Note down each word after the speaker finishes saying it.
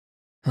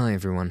Hi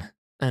everyone,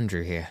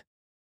 Andrew here.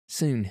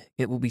 Soon,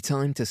 it will be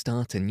time to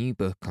start a new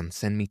book on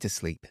Send Me to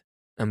Sleep,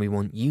 and we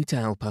want you to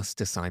help us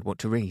decide what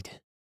to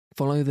read.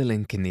 Follow the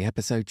link in the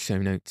episode show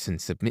notes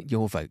and submit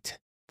your vote.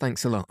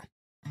 Thanks a lot.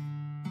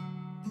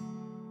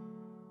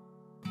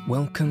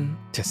 Welcome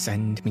to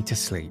Send Me to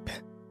Sleep,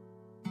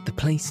 the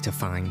place to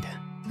find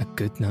a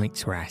good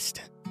night's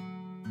rest.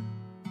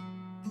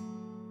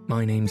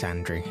 My name's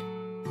Andrew,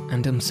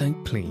 and I'm so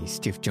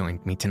pleased you've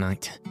joined me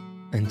tonight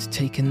and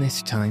taken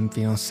this time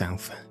for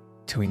yourself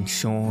to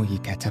ensure you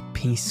get a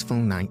peaceful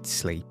night's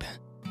sleep.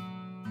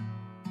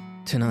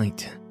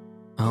 Tonight,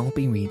 I'll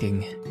be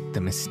reading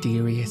The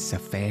Mysterious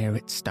Affair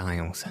at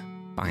Styles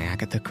by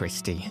Agatha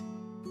Christie,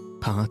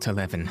 Part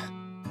 11.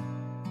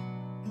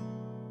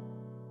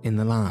 In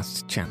the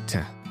last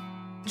chapter,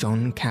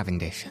 John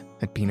Cavendish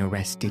had been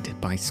arrested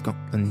by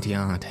Scotland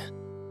Yard.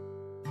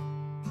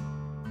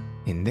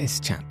 In this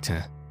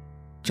chapter,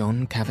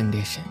 John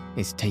Cavendish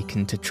is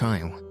taken to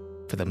trial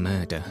for the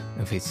murder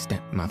of his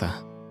stepmother.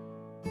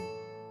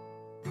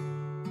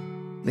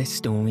 This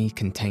story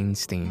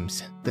contains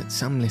themes that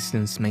some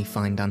listeners may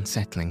find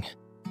unsettling,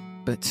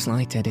 but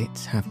slight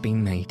edits have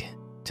been made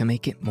to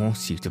make it more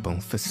suitable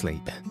for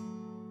sleep.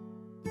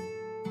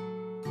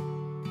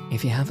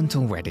 If you haven't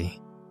already,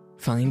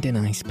 find a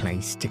nice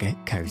place to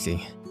get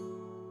cozy.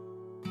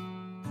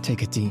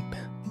 Take a deep,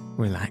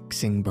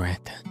 relaxing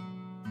breath,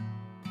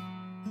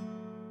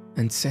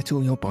 and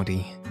settle your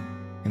body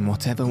in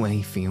whatever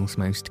way feels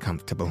most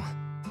comfortable.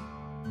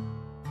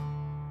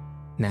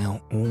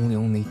 Now all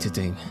you'll need to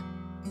do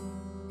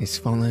is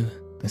follow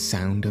the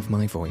sound of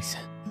my voice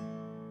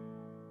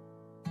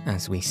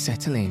as we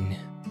settle in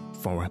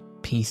for a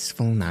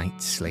peaceful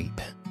night's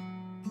sleep.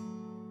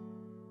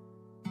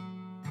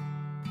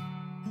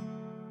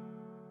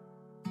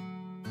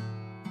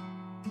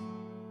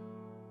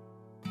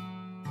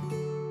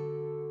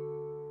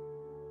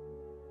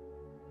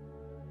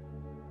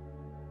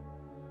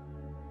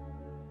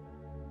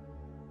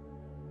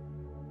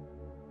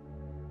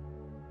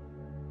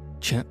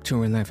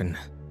 Chapter 11.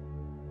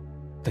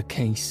 The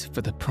Case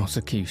for the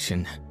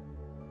Prosecution.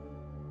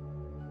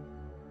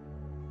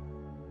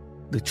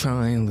 The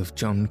trial of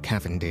John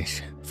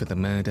Cavendish for the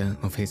murder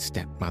of his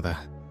stepmother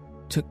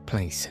took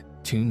place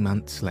 2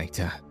 months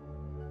later.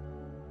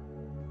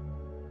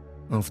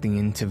 Of the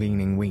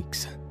intervening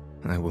weeks,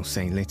 I will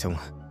say little,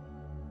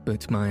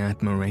 but my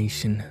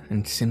admiration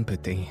and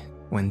sympathy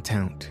went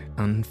out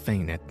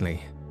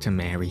unfeignedly to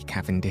Mary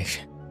Cavendish.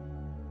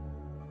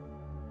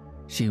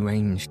 She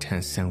ranged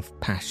herself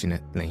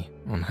passionately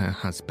on her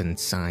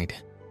husband's side,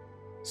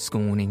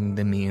 scorning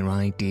the mere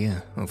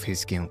idea of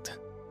his guilt,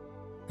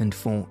 and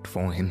fought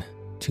for him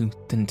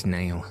tooth and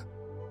nail.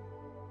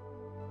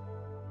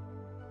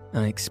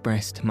 I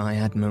expressed my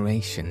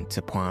admiration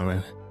to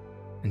Poirot,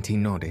 and he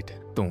nodded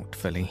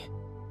thoughtfully.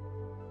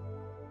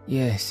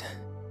 Yes,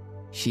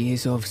 she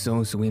is of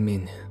those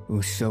women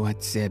who show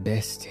at their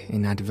best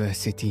in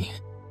adversity.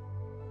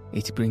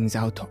 It brings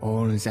out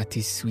all that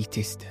is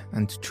sweetest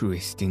and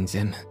truest in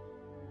them.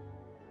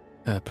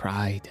 Her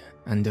pride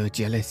and her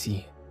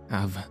jealousy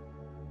have...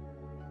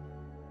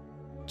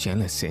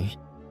 Jealousy?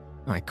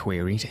 I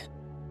queried.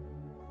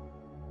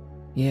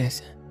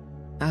 Yes,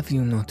 have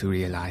you not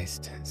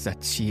realized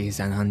that she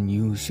is an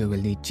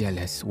unusually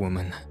jealous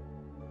woman?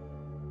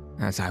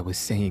 As I was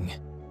saying,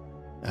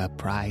 her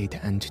pride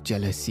and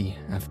jealousy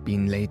have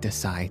been laid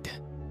aside.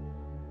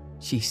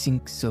 She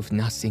thinks of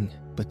nothing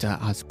but her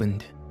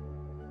husband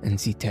and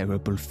the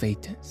terrible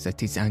fate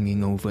that is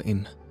hanging over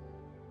him.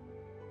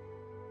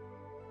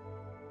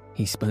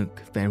 He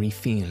spoke very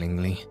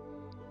feelingly,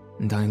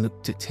 and I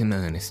looked at him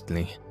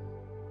earnestly,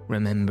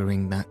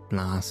 remembering that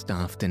last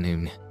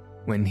afternoon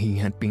when he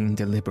had been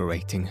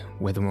deliberating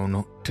whether or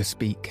not to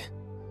speak.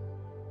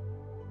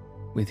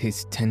 With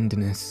his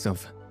tenderness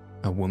of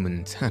a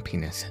woman's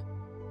happiness,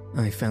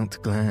 I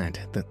felt glad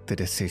that the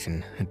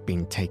decision had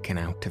been taken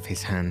out of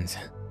his hands.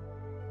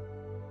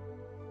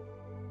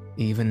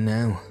 Even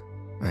now,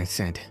 I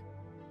said,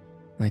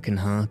 I can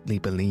hardly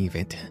believe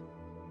it.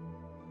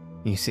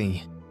 You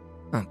see,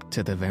 up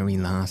to the very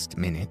last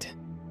minute,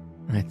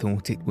 I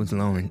thought it was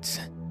Lawrence.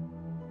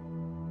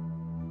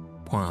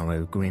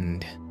 Poirot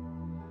grinned.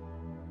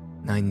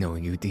 I know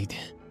you did.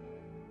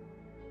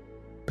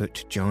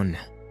 But John,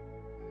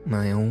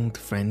 my old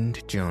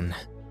friend John.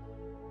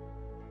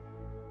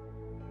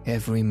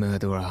 Every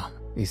murderer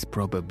is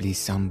probably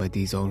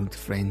somebody's old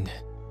friend,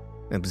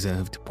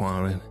 observed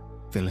Poirot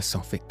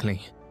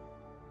philosophically.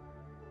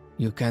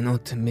 You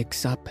cannot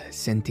mix up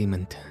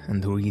sentiment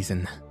and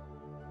reason.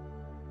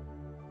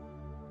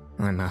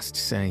 I must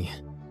say,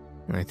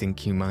 I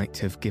think you might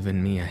have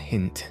given me a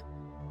hint.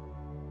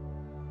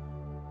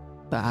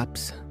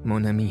 Perhaps,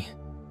 mon ami,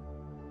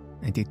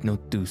 I did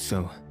not do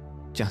so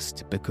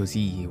just because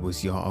he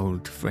was your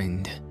old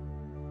friend.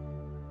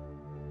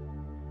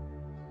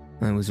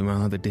 I was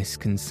rather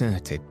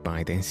disconcerted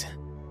by this,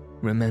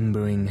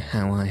 remembering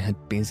how I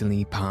had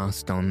busily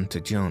passed on to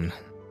John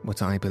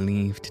what I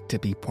believed to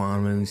be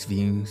Poirot's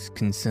views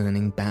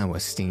concerning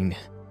Bauerstein.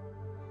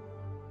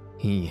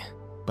 He,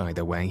 by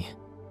the way,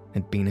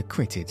 had been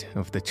acquitted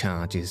of the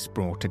charges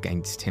brought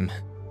against him.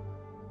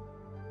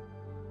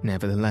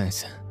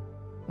 Nevertheless,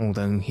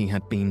 although he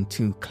had been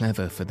too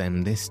clever for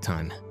them this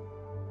time,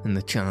 and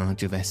the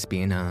charge of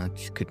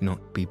espionage could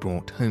not be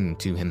brought home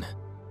to him,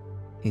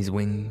 his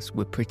wings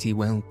were pretty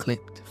well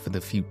clipped for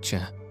the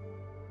future.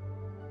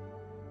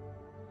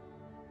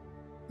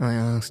 I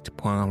asked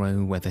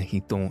Poirot whether he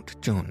thought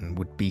John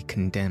would be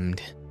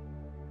condemned.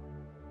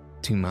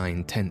 To my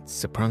intense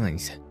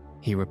surprise,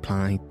 he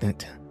replied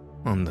that,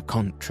 on the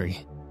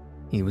contrary,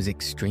 he was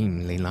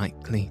extremely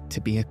likely to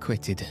be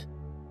acquitted.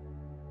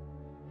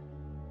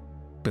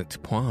 "But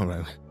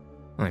Poirot,"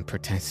 I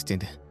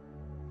protested.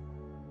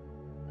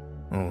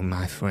 "Oh,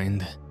 my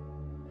friend,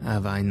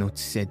 have I not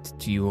said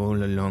to you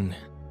all along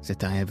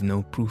that I have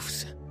no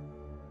proofs?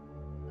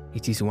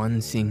 It is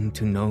one thing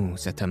to know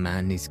that a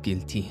man is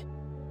guilty.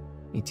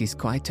 It is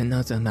quite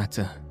another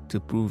matter to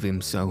prove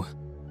him so.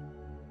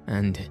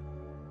 And,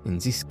 in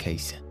this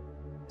case,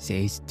 there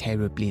is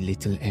terribly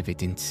little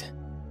evidence.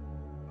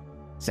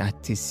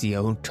 That is the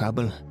old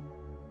trouble.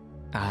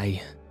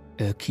 I,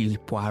 Hercule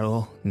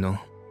Poirot, no.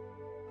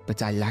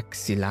 But I lack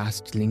the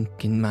last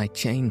link in my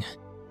chain.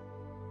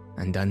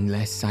 And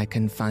unless I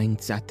can find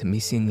that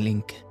missing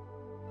link..."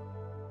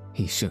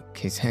 He shook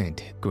his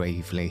head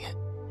gravely.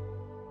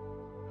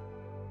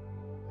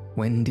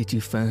 "When did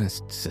you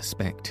first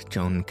suspect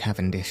John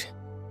Cavendish?"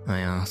 I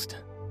asked,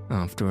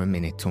 after a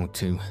minute or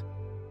two.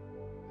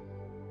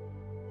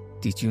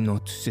 "Did you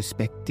not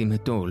suspect him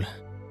at all?"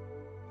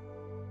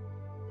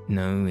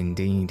 "No,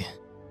 indeed."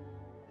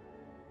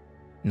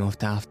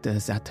 "Not after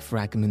that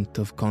fragment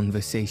of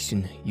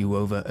conversation you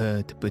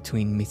overheard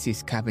between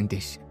Mrs.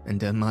 Cavendish and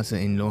her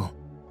mother-in-law,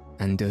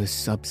 and her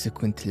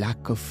subsequent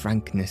lack of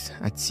frankness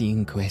at the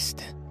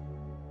inquest?"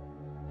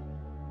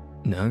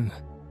 "No."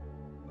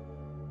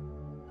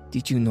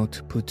 "Did you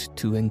not put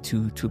two and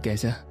two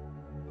together,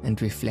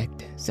 and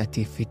reflect that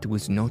if it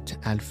was not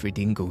Alfred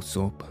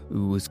Inglethorpe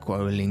who was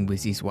quarrelling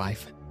with his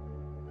wife,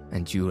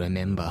 and you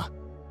remember,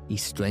 he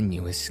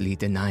strenuously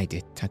denied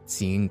it at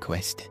the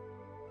inquest,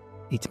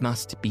 it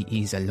must be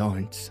either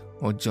Lawrence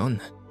or John?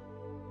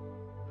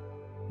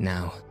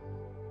 Now,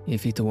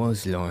 if it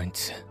was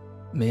Lawrence,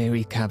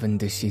 Mary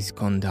Cavendish's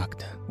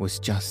conduct was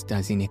just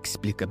as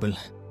inexplicable.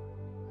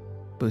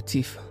 But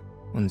if,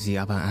 on the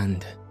other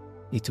hand,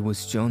 it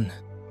was John,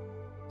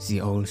 the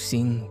whole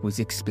thing was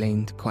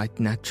explained quite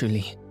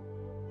naturally."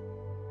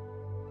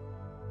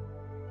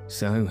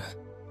 "So,"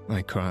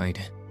 I cried,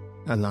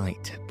 a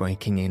light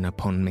breaking in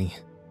upon me,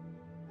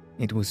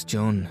 "it was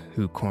John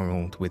who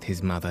quarrelled with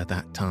his mother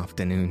that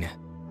afternoon."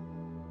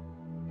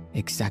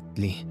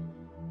 "Exactly."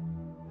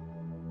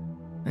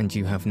 "And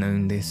you have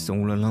known this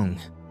all along?"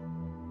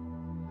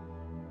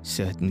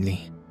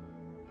 "Certainly.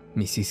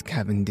 Mrs.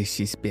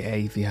 Cavendish's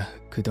behaviour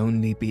could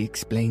only be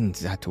explained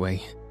that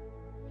way."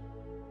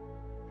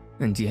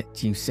 "And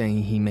yet you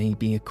say he may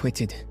be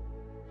acquitted?"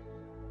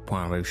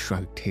 Poirot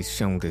shrugged his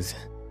shoulders.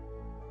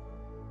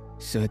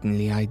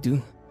 "Certainly I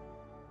do.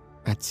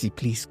 At the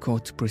police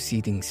court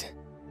proceedings,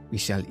 we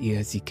shall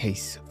hear the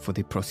case for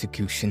the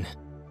prosecution.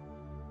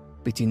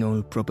 But in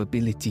all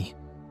probability,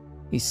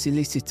 his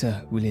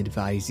solicitor will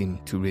advise him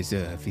to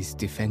reserve his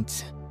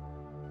defence.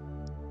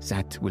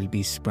 That will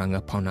be sprung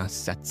upon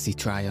us at the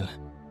trial.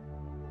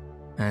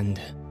 And,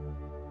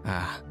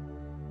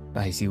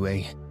 by the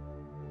way,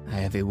 I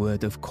have a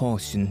word of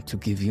caution to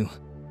give you,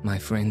 my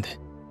friend.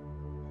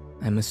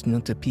 I must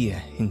not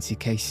appear in the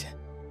case."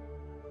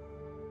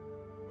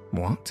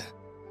 "What?"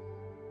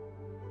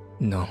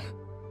 "No.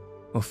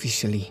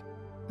 Officially,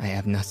 I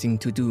have nothing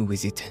to do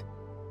with it.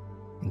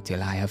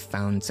 Until I have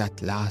found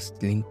that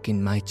last link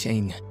in my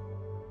chain,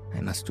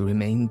 I must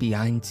remain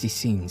behind the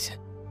scenes.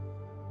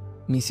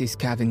 Mrs.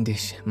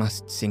 Cavendish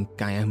must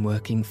think I am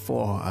working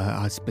for her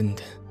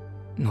husband,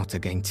 not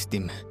against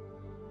him."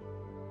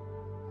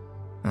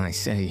 "I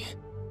say,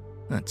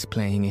 that's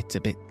playing it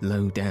a bit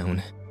low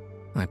down,"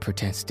 I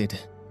protested.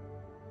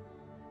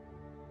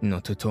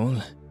 "Not at all.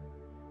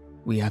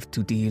 We have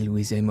to deal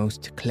with a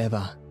most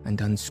clever and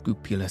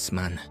unscrupulous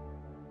man,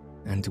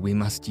 and we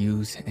must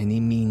use any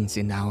means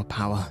in our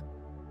power.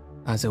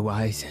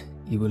 Otherwise,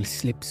 he will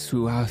slip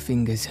through our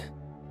fingers.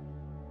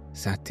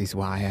 That is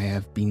why I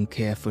have been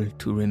careful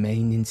to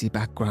remain in the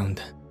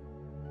background.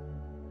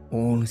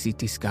 All the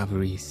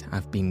discoveries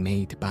have been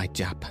made by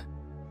Japp,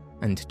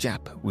 and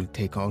Japp will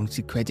take all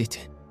the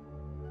credit.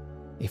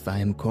 If I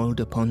am called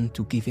upon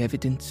to give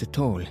evidence at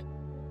all,"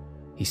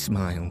 he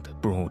smiled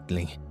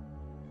broadly,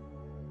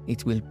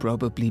 "it will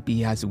probably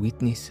be as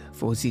witness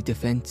for the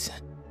defence."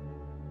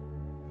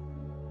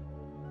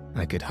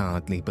 I could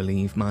hardly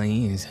believe my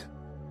ears.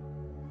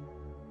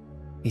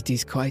 "It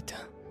is quite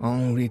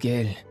en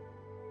règle,"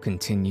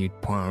 continued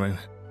Poirot.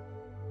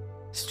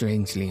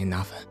 "Strangely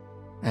enough,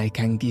 I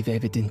can give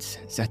evidence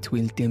that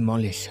will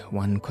demolish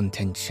one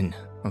contention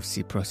of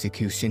the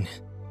prosecution."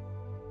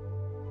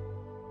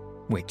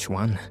 "Which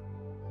one?"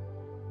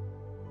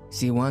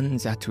 "The one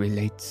that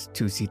relates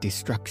to the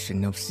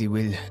destruction of the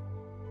will.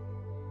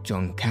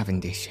 John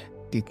Cavendish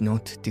did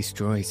not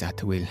destroy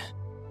that will."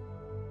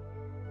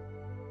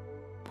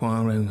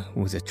 Poirot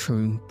was a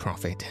true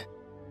prophet.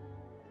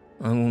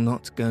 I will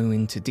not go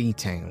into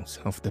details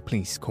of the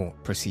police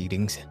court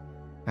proceedings,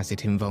 as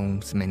it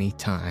involves many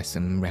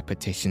tiresome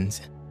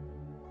repetitions.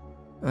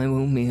 I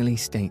will merely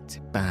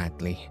state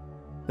badly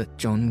that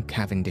John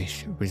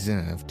Cavendish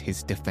reserved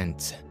his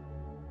defence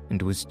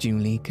and was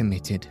duly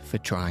committed for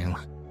trial.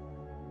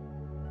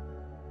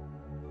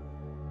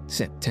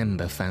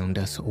 September found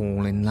us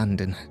all in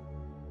London.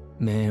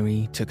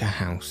 Mary took a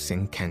house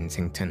in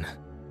Kensington,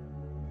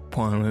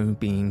 Poirot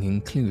being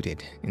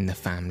included in the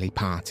family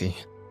party.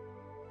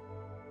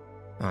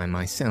 I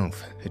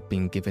myself had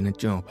been given a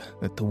job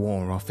at the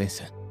War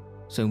Office,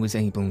 so was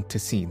able to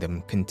see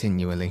them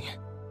continually.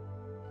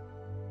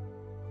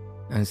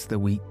 As the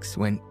weeks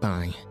went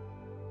by,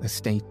 the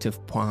state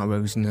of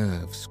Poirot's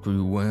nerves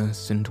grew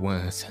worse and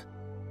worse.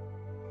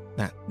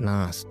 That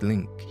last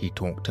link he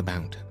talked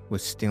about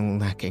was still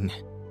lacking.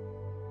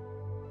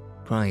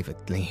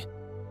 Privately,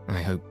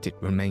 I hoped it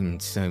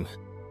remained so,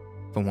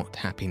 for what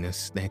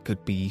happiness there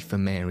could be for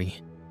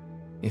Mary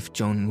if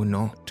John were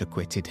not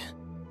acquitted.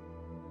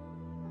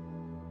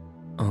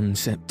 On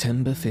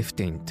September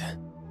 15th,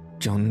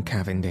 John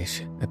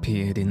Cavendish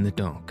appeared in the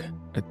dock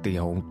at the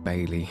Old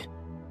Bailey,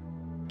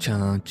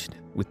 charged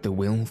with the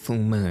wilful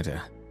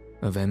murder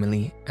of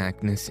Emily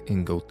Agnes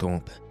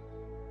Inglethorpe,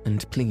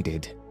 and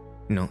pleaded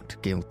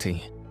not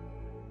guilty.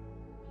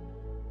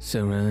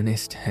 Sir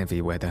Ernest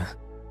Heavyweather,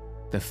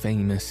 the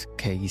famous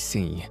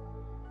K.C.,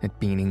 had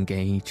been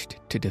engaged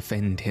to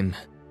defend him.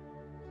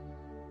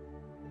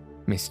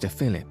 Mr.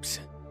 Phillips,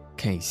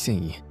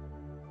 K.C.,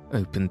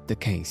 opened the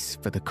case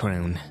for the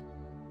Crown.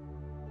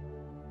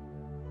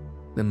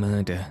 The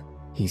murder,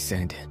 he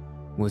said,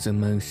 was a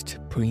most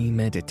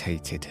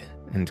premeditated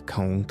and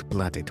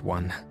cold-blooded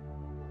one,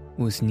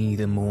 was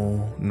neither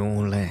more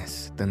nor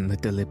less than the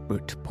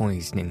deliberate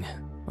poisoning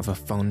of a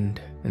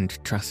fond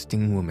and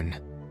trusting woman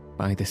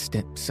by the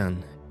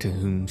stepson to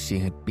whom she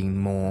had been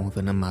more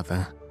than a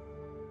mother.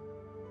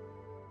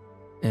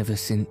 Ever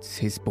since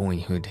his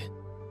boyhood,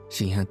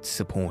 she had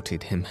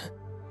supported him.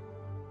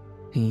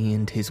 He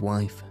and his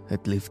wife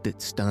had lived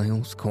at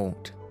Styles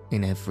Court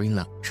in every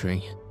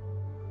luxury,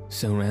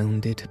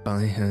 surrounded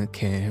by her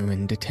care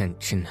and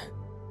attention.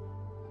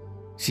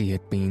 She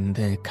had been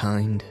their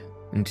kind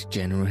and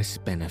generous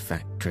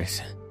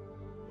benefactress.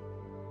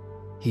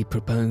 He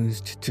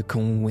proposed to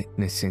call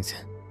witnesses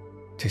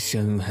to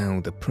show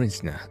how the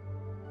prisoner,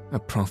 a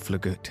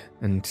profligate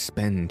and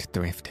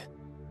spendthrift,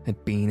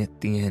 had been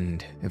at the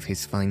end of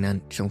his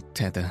financial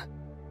tether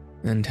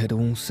and had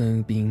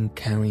also been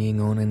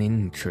carrying on an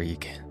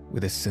intrigue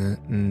with a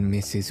certain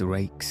Mrs.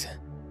 Raikes,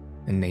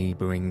 a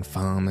neighbouring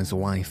farmer's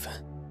wife.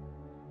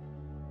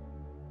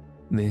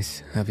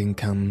 This having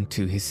come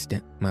to his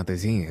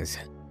stepmother's ears,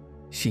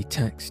 she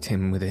taxed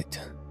him with it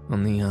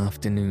on the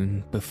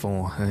afternoon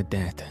before her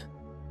death,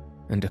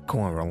 and a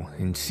quarrel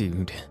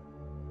ensued,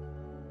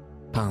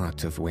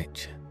 part of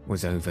which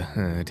was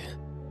overheard.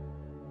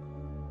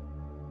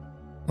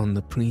 On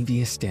the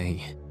previous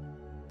day,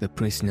 the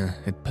prisoner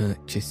had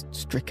purchased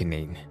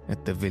strychnine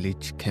at the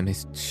village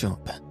chemist's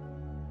shop,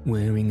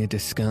 wearing a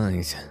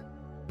disguise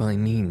by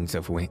means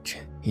of which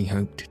he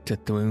hoped to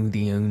throw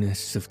the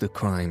onus of the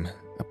crime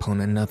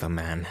upon another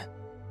man,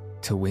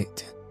 to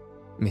wit,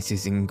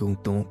 Mrs.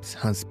 Inglethorpe's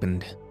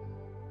husband,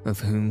 of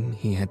whom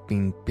he had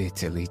been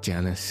bitterly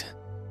jealous.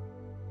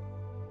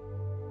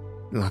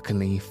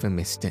 Luckily for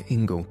Mr.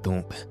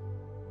 Inglethorpe,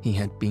 he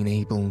had been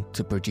able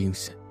to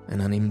produce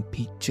an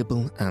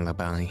unimpeachable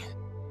alibi.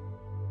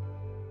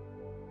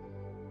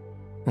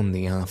 On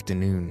the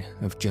afternoon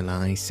of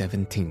July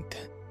 17th,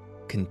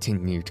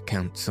 continued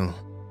counsel,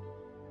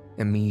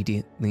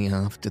 immediately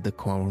after the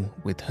quarrel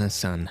with her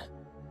son,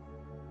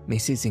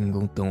 Mrs.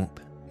 Inglethorpe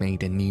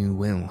made a new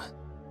will.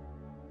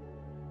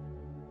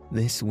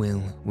 This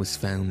will was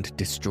found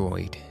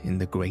destroyed in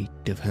the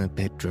grate of her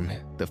bedroom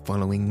the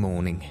following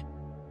morning,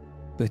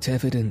 but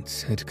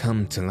evidence had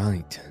come to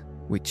light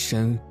which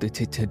showed that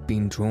it had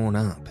been drawn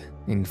up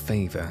in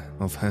favour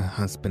of her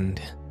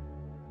husband.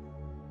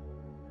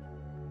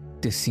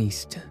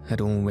 Deceased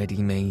had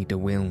already made a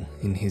will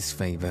in his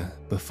favour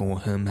before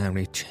her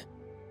marriage,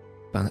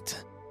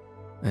 but,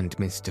 and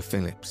Mr.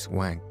 Phillips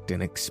wagged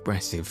an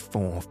expressive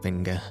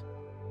forefinger,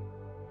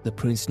 the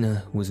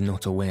prisoner was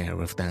not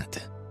aware of that.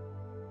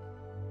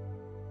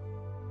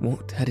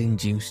 What had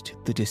induced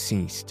the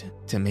deceased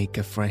to make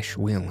a fresh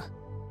will,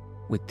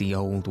 with the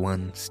old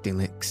one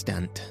still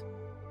extant,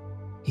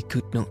 he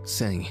could not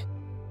say.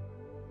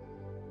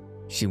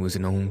 She was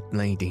an old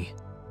lady,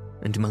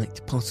 and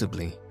might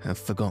possibly have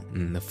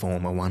forgotten the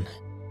former one.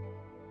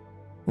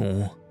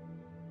 Or,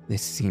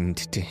 this seemed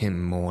to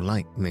him more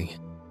likely,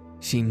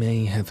 she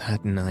may have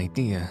had an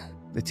idea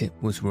that it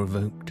was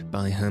revoked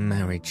by her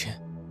marriage,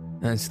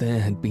 as there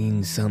had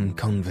been some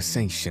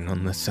conversation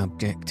on the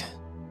subject.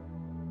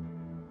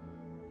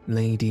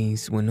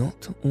 Ladies were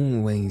not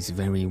always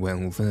very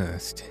well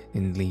versed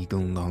in legal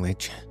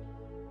knowledge.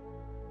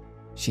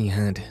 She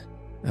had,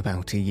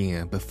 about a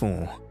year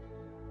before,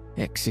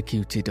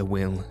 executed a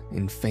will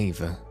in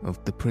favour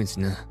of the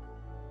prisoner.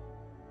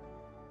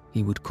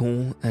 he would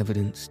call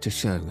evidence to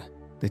show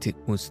that it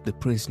was the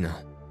prisoner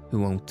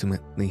who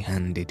ultimately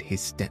handed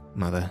his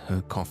stepmother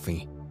her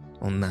coffee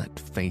on that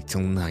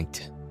fatal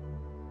night.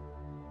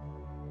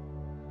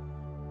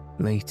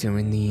 Later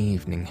in the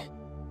evening,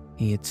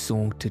 he had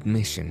sought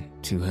admission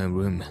to her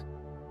room,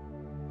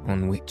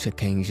 on which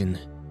occasion,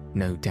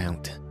 no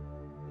doubt,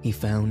 he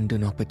found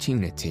an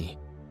opportunity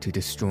to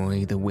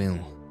destroy the will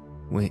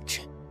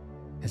which,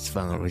 as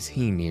far as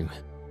he knew,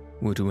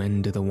 would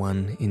render the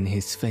one in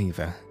his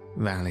favour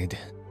valid.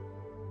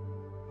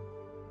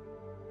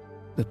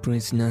 The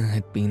prisoner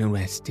had been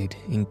arrested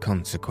in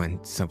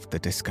consequence of the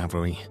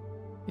discovery,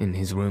 in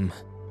his room,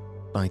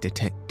 by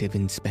Detective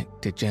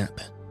Inspector Japp,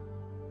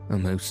 a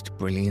most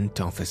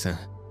brilliant officer,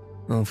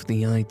 of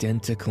the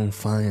identical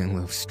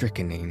phial of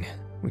strychnine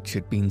which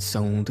had been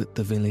sold at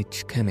the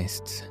village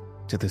chemist's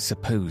to the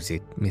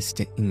supposed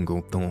Mr.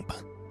 Inglethorpe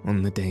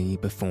on the day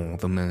before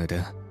the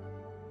murder.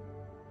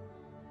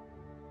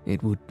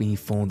 It would be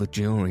for the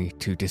jury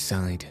to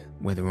decide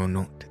whether or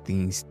not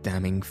these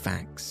damning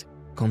facts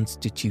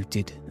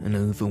constituted an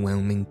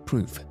overwhelming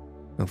proof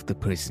of the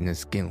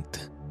prisoner's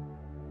guilt.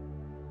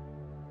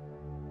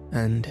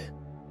 And,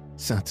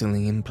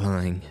 subtly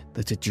implying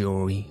that a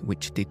jury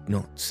which did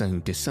not so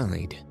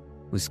decide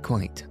was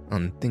quite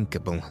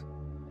unthinkable,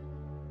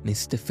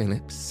 Mr.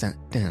 Phillips sat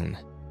down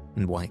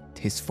and wiped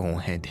his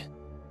forehead.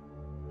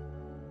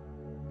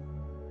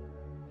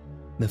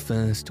 The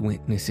first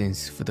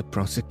witnesses for the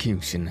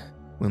prosecution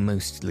were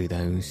mostly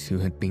those who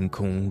had been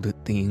called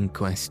at the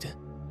inquest,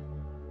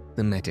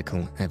 the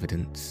medical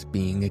evidence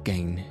being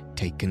again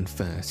taken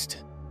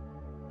first.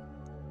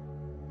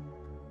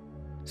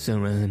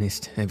 Sir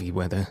Ernest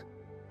Heavyweather,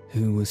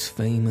 who was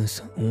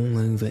famous all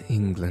over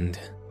England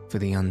for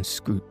the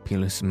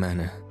unscrupulous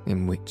manner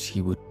in which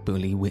he would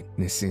bully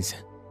witnesses,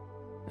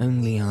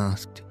 only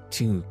asked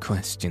 2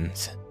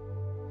 questions.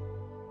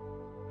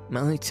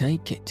 "I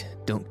take it,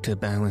 Dr.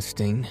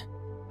 Bauerstein,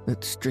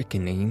 that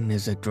strychnine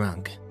as a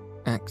drug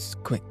acts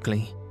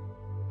quickly?"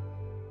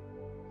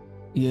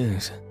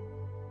 "Yes."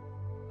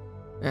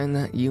 "And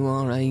that you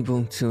are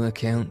able to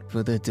account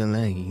for the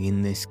delay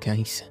in this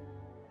case?"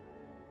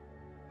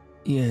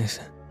 "Yes."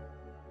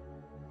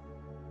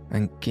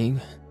 "Thank you."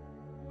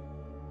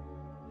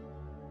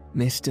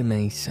 Mr.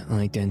 Mace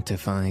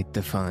identified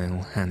the phial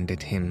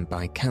handed him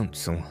by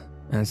counsel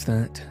as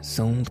that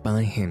sold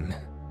by him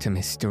to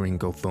Mr.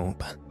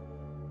 Inglethorpe.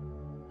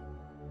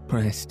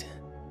 Pressed,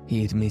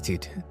 he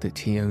admitted that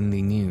he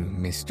only knew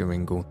Mr.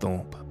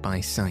 Inglethorpe by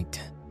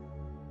sight.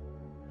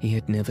 He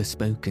had never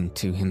spoken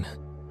to him.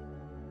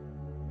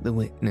 The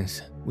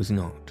witness was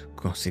not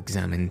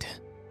cross-examined.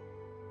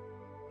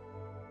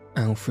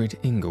 Alfred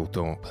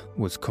Inglethorpe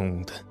was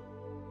called,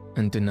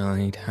 and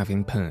denied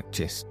having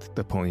purchased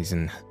the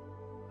poison.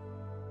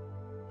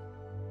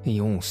 He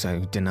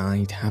also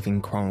denied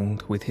having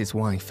quarrelled with his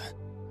wife.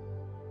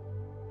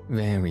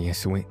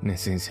 Various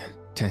witnesses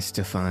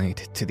testified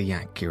to the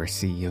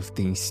accuracy of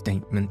these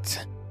statements.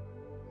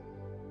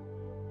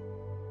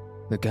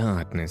 The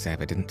gardener's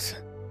evidence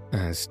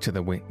as to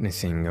the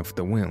witnessing of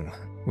the will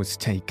was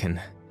taken,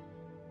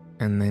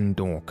 and then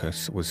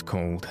Dorcas was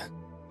called.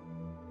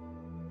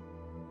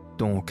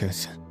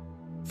 Dorcas,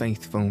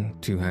 faithful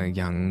to her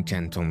young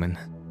gentleman,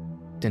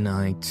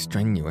 denied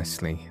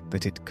strenuously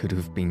that it could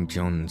have been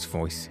John's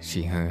voice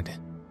she heard,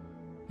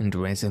 and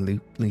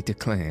resolutely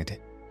declared,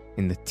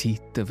 in the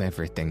teeth of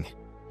everything,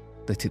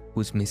 that it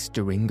was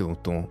Mr.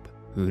 Inglethorpe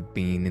who had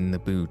been in the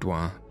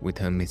boudoir with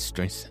her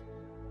mistress.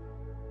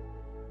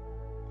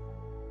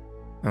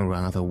 A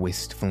rather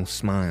wistful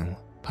smile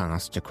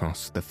passed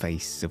across the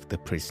face of the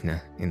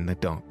prisoner in the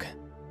dock.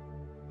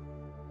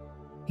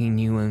 He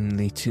knew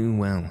only too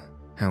well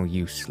how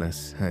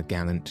useless her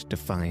gallant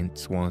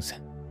defiance was,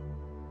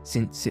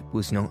 since it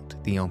was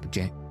not the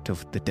object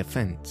of the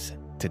defence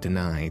to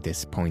deny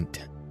this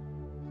point.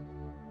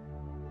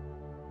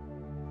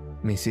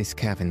 Mrs.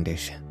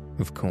 Cavendish,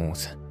 of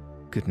course,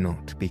 could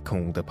not be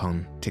called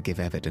upon to give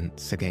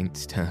evidence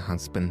against her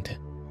husband.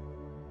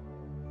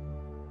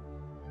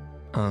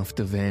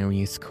 After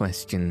various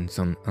questions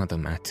on other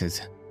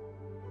matters,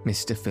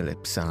 Mr.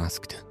 Phillips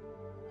asked,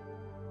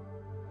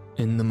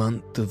 "In the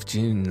month of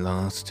June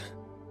last,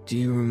 do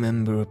you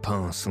remember a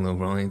parcel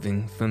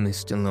arriving for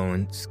Mr.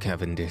 Lawrence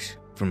Cavendish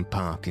from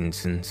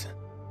Parkinson's?"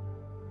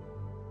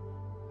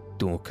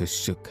 Dorcas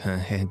shook her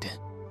head.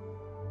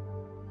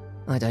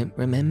 "I don't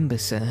remember,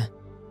 sir.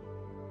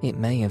 It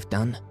may have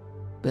done,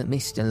 but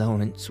Mr.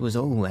 Lawrence was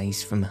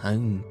always from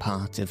home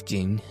part of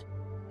June."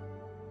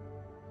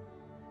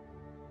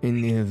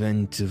 "In the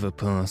event of a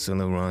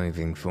parcel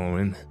arriving for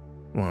him,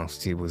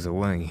 whilst he was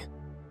away,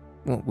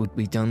 what would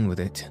be done with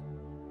it?"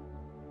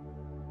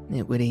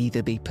 "It would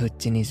either be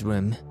put in his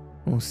room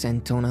or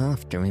sent on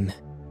after him."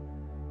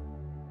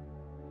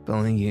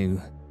 "By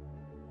you?"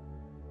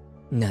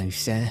 "No,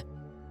 sir.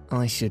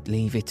 I should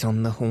leave it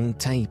on the hall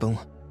table.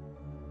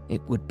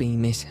 It would be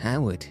Miss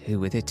Howard who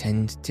would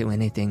attend to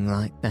anything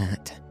like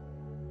that."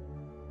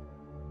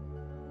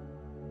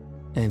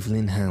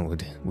 Evelyn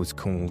Howard was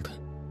called,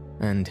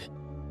 and,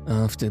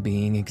 After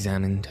being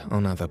examined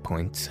on other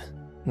points,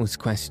 was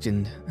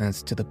questioned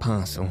as to the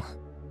parcel.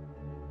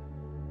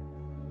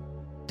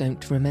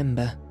 Don't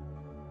remember.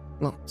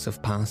 Lots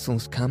of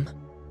parcels come.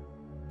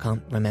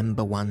 Can't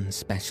remember one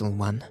special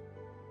one.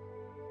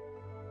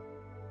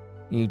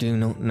 You do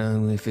not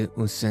know if it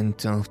was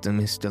sent after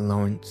Mr.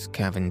 Lawrence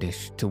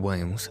Cavendish to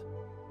Wales,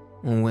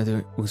 or whether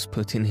it was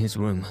put in his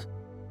room.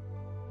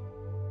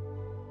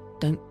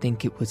 Don't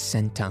think it was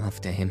sent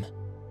after him.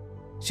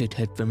 Should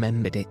have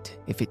remembered it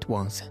if it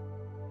was.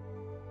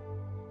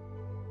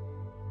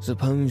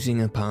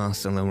 Supposing a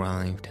parcel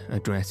arrived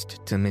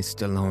addressed to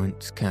Mr.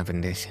 Lawrence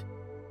Cavendish,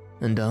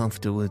 and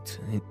afterwards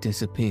it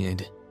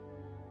disappeared,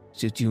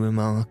 should you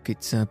remark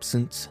its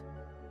absence?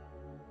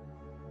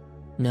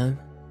 No,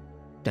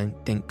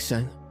 don't think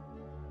so.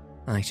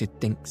 I should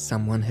think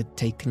someone had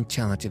taken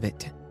charge of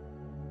it.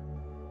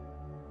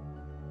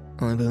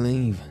 I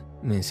believe,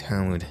 Miss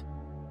Howard,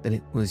 that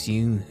it was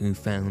you who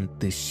found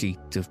this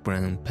sheet of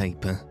brown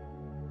paper.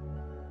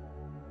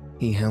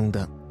 He held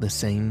up the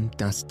same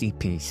dusty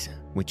piece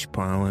which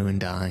Poirot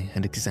and I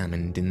had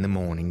examined in the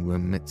morning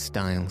room at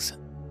Styles.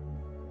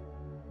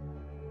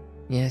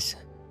 Yes,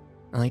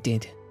 I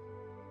did.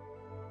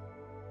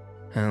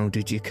 How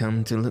did you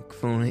come to look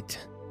for it?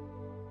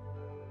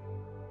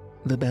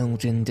 The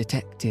Belgian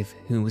detective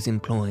who was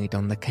employed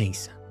on the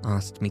case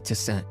asked me to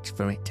search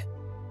for it.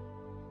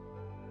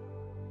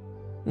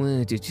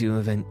 Where did you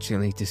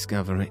eventually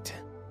discover it?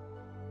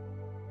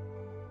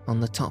 On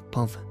the top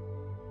of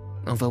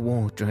a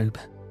wardrobe.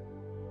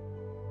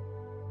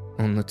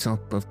 On the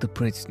top of the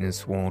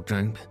prisoner's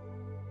wardrobe?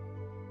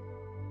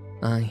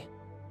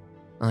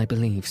 I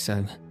believe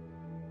so.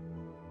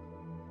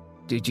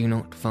 Did you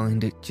not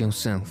find it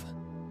yourself?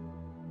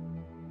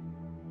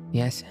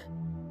 Yes.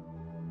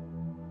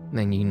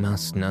 Then you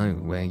must know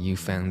where you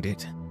found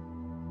it.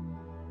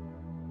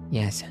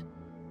 Yes,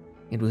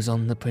 it was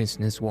on the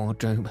prisoner's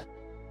wardrobe.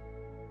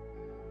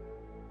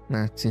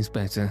 That is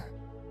better.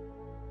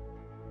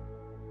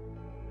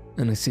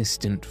 An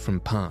assistant from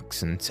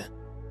Parkson's,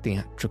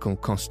 theatrical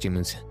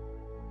costumers,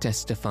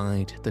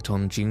 testified that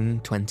on June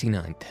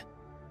 29th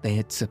they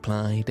had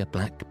supplied a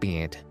black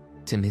beard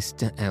to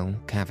Mr. L.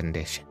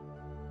 Cavendish,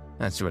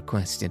 as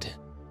requested.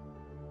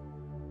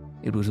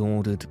 It was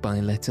ordered by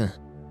letter,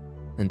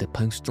 and a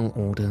postal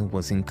order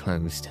was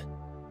enclosed.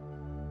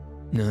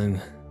 No,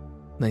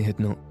 they had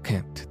not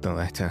kept the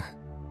letter.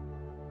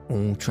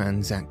 All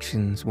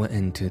transactions were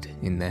entered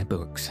in their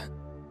books.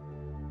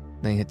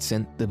 They had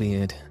sent the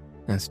beard,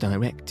 as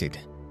directed,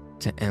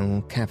 to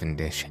L.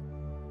 Cavendish,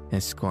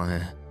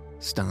 Esquire,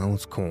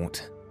 Styles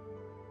Court.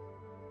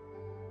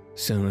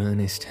 Sir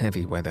Ernest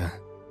Heavyweather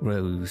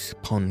rose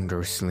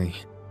ponderously.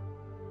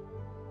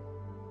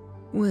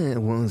 Where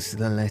was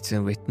the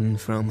letter written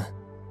from?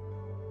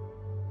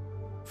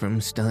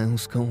 From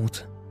Styles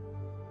Court.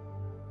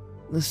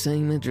 The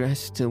same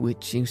address to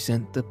which you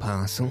sent the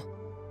parcel?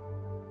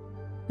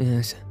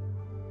 Yes.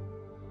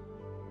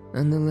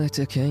 And the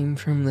letter came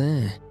from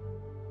there?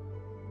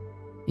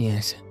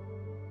 Yes.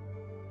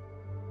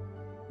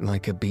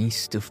 Like a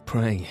beast of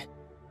prey,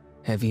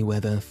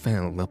 Heavyweather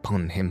fell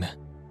upon him.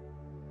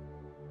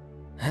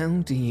 How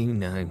do you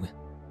know?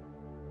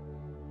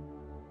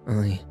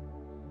 I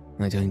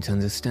don't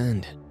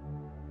understand.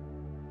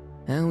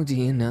 How do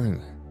you know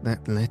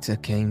that letter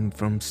came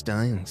from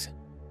Styles?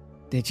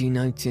 Did you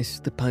notice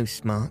the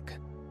postmark?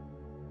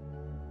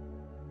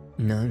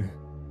 No,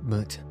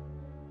 but...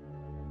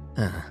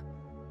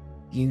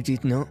 you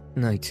did not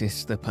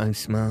notice the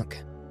postmark,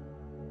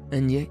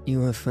 and yet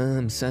you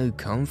affirm so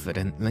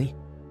confidently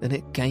that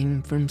it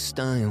came from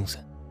Styles.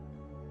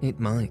 It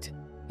might,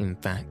 in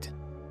fact,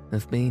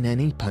 have been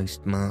any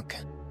postmark.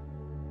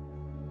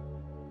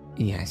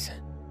 Yes.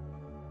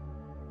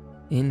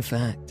 In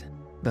fact,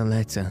 the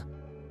letter,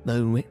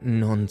 though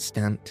written on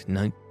stamped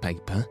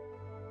notepaper,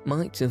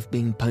 might have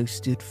been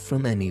posted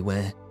from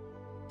anywhere,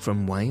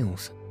 from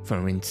Wales,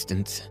 for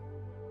instance.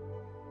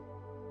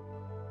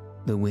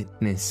 The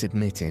witness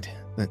admitted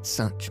that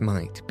such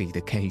might be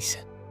the case,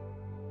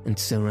 and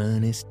Sir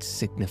Ernest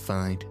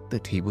signified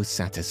that he was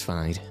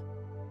satisfied.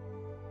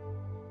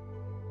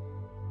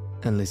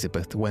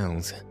 Elizabeth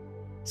Wells,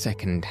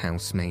 second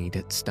housemaid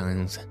at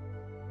Styles,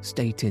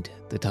 stated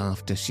that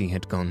after she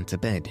had gone to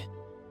bed,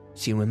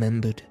 she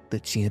remembered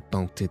that she had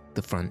bolted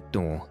the front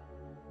door,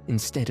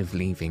 instead of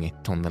leaving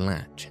it on the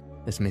latch,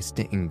 as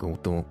Mr.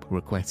 Inglethorpe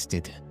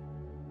requested.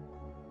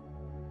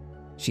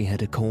 She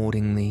had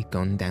accordingly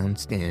gone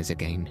downstairs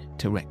again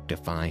to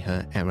rectify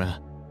her error.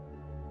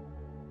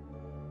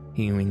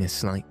 Hearing a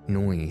slight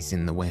noise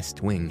in the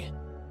west wing,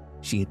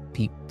 she had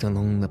peeped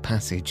along the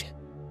passage,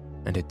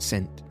 and had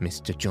sent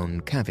Mr.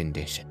 John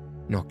Cavendish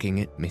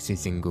knocking at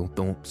Mrs.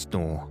 Inglethorpe's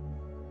door.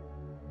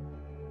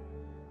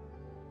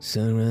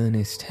 Sir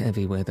Ernest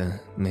Heavyweather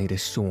made a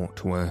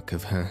short work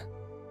of her,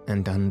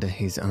 and under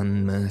his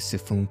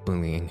unmerciful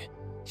bullying,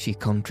 she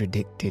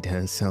contradicted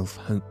herself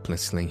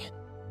hopelessly,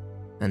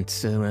 and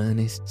Sir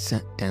Ernest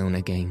sat down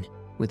again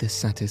with a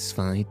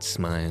satisfied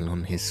smile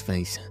on his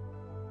face.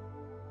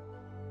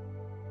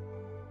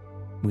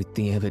 with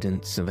the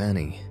evidence of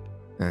Annie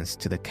as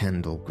to the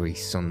candle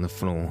grease on the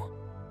floor,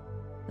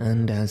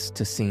 and as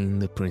to seeing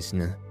the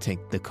prisoner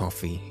take the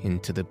coffee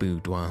into the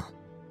boudoir,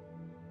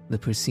 the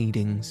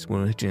proceedings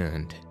were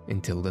adjourned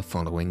until the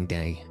following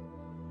day.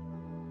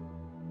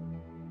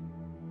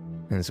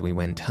 As we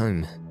went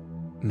home,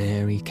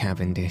 Mary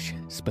Cavendish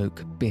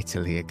spoke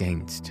bitterly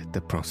against the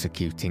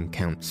prosecuting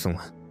counsel.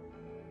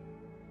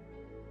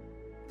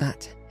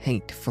 "That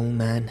hateful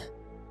man.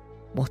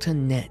 What a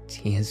net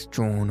he has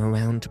drawn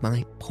around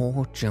my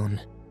poor John.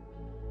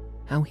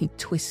 How he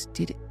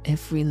twisted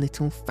every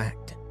little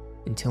fact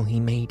until he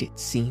made it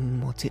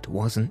seem what it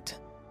wasn't."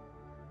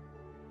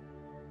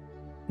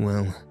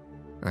 "Well,"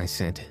 I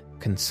said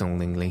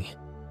consolingly,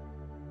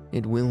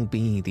 "it will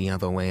be the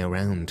other way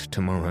around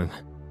tomorrow."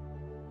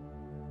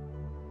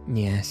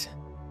 "Yes,"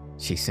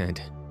 she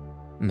said,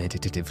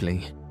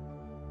 meditatively,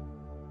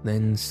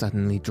 then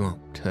suddenly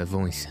dropped her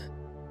voice.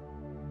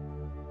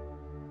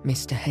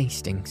 "Mr.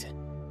 Hastings,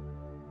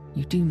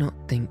 you do not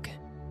think...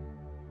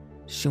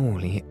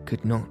 Surely it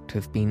could not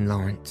have been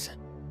Lawrence.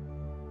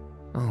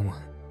 Oh,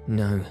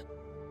 no,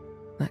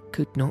 that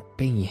could not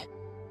be."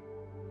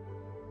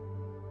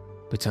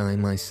 But I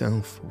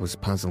myself was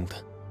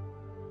puzzled,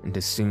 and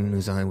as soon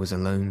as I was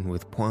alone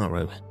with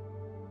Poirot,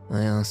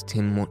 I asked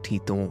him what he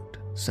thought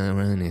Sir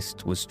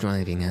Ernest was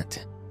driving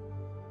at.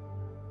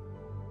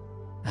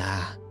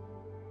 "Ah,"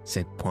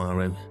 said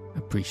Poirot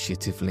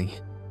appreciatively,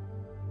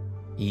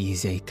 "he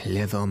is a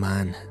clever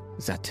man,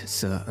 that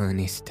Sir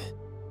Ernest."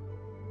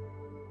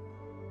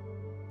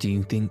 "Do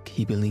you think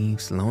he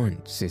believes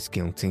Lawrence is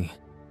guilty?"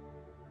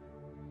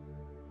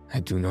 "I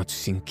do not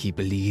think he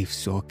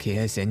believes or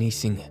cares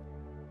anything.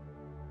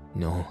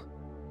 No.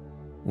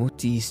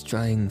 What he is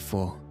trying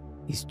for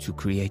is to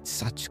create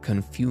such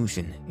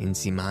confusion in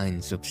the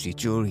minds of the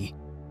jury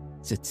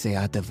that they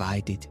are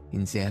divided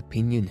in their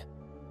opinion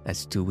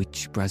as to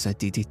which brother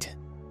did it.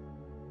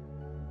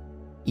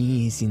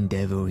 He is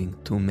endeavouring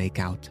to make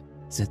out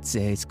that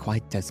there is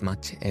quite as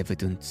much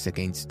evidence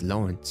against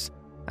Lawrence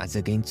as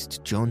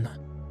against John,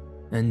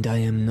 and I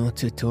am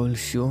not at all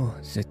sure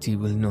that he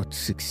will not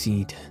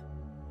succeed."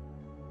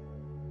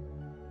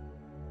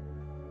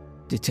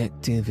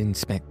 Detective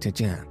Inspector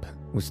Japp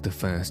was the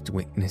first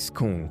witness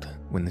called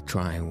when the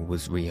trial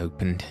was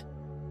reopened,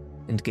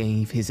 and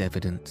gave his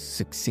evidence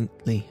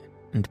succinctly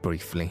and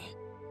briefly.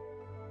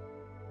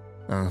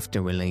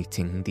 After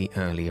relating the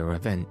earlier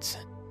events,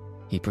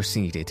 he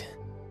proceeded.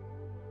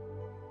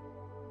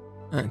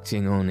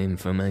 "Acting on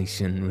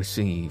information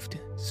received,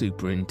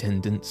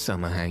 Superintendent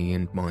Summerhay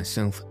and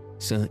myself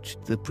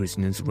searched the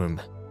prisoner's room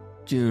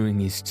during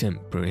his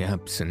temporary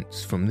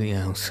absence from the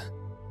house.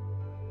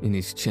 In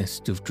his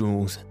chest of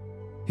drawers,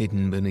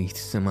 hidden beneath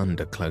some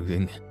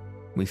underclothing,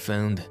 we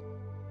found,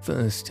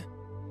 first,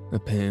 a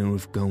pair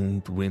of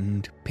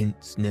gold-rimmed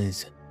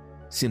pince-nez,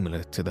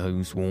 similar to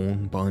those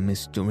worn by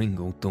Mr.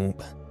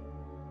 Inglethorpe.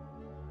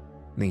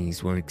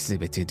 These were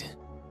exhibited.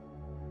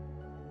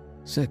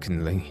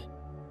 Secondly,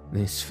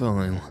 this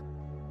file.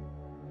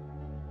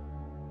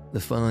 The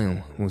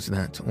file was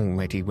that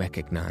already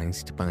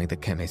recognised by the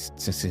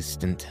chemist's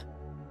assistant,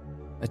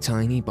 a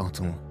tiny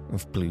bottle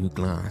of blue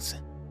glass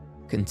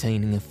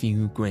containing a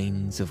few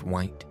grains of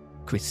white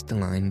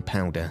crystalline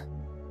powder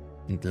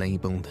and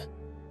labelled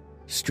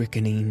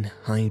strychnine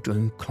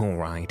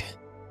hydrochloride,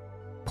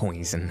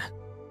 poison.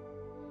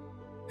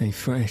 A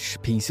fresh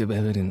piece of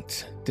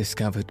evidence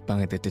discovered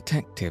by the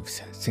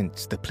detectives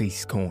since the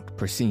police court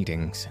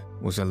proceedings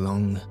was a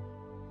long,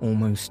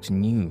 almost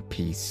new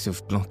piece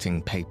of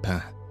blotting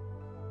paper.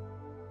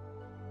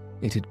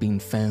 It had been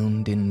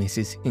found in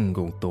Mrs.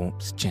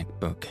 Inglethorpe's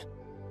checkbook,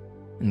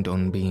 and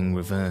on being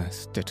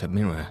reversed at a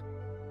mirror,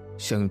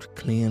 showed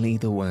clearly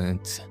the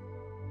words,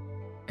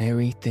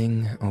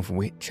 "Everything of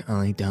which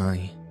I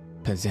die,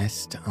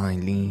 possessed I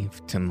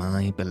leave to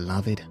my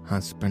beloved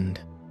husband,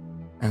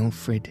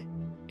 Alfred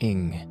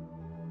Ing."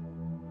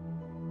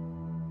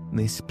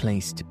 This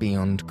placed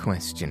beyond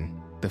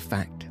question the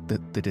fact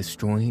that the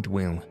destroyed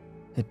will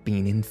had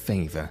been in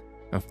favour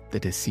of the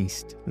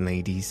deceased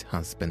lady's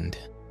husband.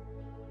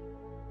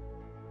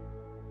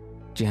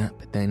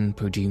 Japp then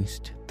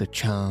produced the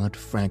charred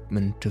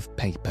fragment of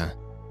paper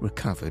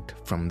recovered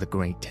from the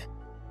grate,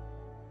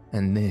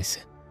 and this,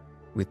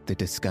 with the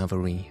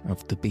discovery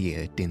of the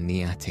beard in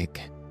the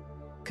attic,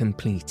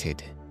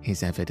 completed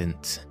his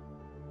evidence.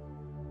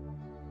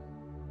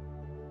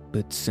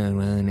 But Sir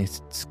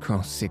Ernest's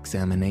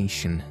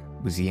cross-examination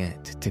was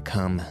yet to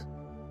come.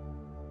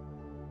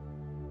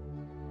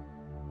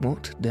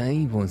 "What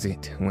day was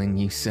it when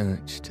you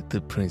searched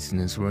the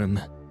prisoner's room?"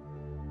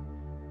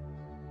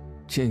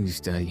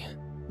 "Tuesday,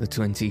 the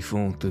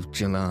 24th of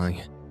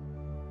July.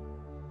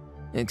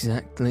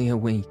 Exactly a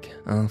week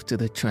after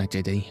the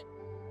tragedy."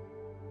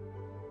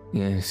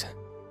 "Yes."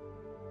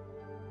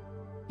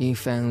 "You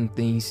found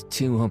these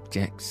two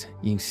objects,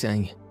 you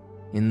say,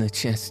 in the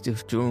chest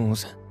of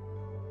drawers.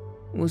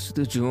 Was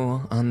the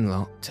drawer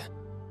unlocked?"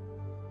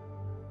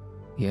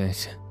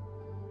 "Yes."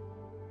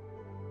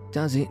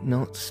 "Does it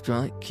not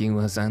strike you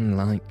as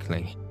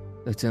unlikely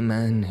that a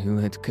man who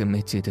had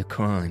committed a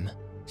crime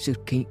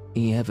should keep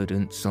the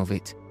evidence of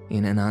it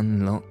in an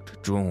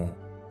unlocked drawer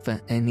for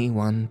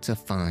anyone to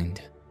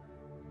find.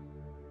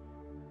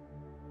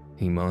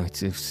 He might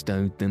have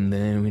stowed them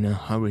there in a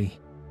hurry.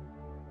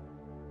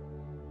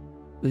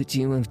 But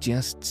you have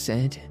just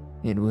said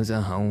it was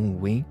a whole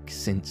week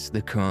since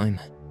the crime.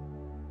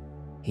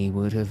 He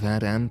would have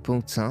had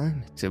ample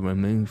time to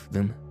remove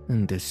them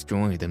and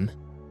destroy them.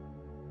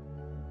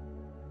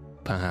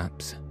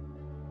 Perhaps.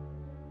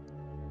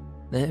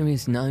 There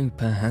is no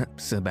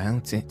perhaps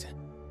about it.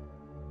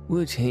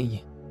 Would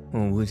he,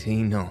 or would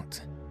he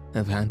not,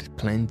 have had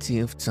plenty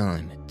of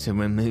time to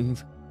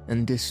remove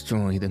and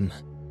destroy them?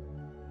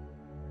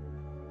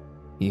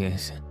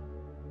 Yes.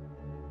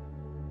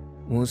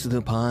 Was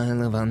the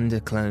pile of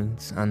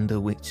underclothes under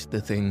which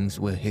the things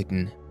were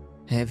hidden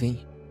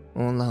heavy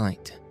or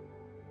light?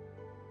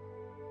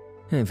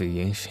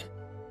 Heavy-ish.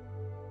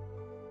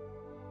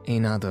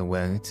 In other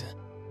words,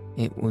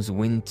 it was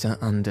winter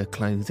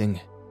underclothing.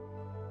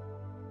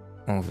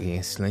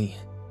 Obviously,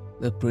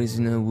 the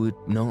prisoner would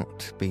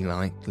not be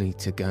likely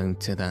to go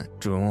to that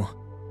drawer.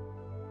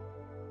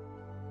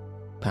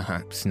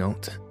 Perhaps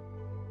not.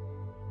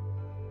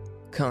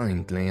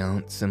 Kindly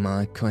answer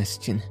my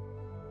question.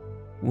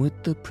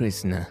 Would the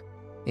prisoner,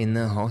 in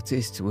the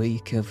hottest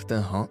week of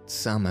the hot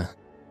summer,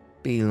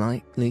 be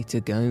likely to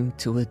go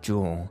to a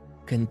drawer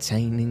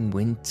containing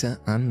winter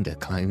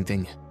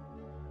underclothing?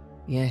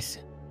 Yes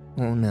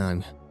or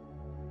no?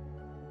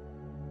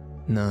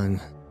 No.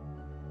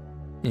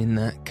 In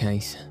that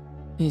case,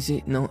 is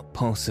it not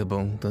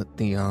possible that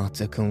the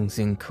articles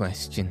in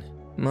question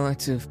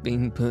might have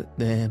been put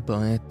there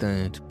by a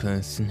third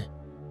person,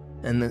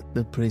 and that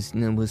the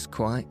prisoner was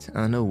quite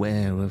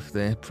unaware of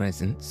their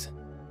presence?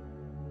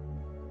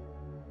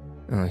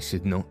 I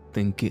should not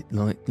think it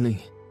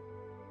likely.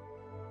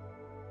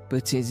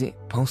 But is it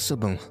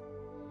possible?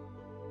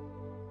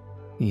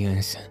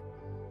 Yes.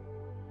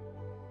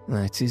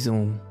 That is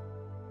all.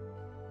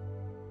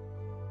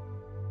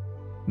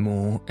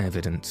 More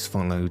evidence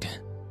followed.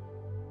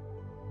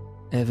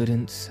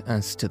 Evidence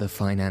as to the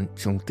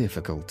financial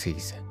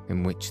difficulties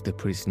in which the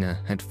prisoner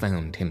had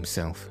found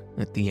himself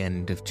at the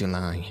end of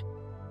July.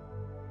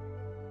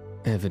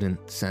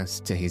 Evidence as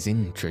to his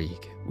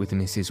intrigue with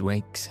Mrs.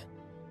 Raikes.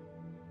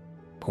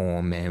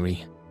 Poor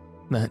Mary,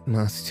 that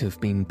must have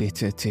been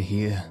bitter to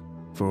hear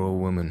for a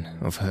woman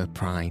of her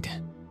pride.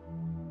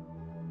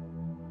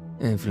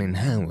 Evelyn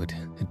Howard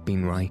had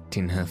been right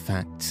in her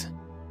facts,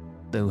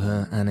 though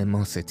her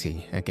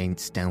animosity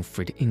against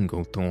Alfred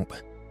Inglethorpe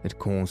had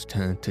caused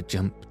her to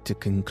jump to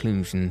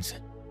conclusions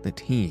that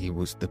he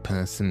was the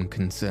person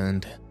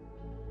concerned.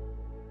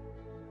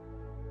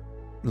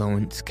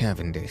 Lawrence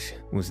Cavendish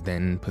was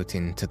then put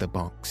into the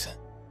box.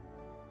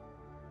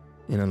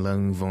 In a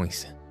low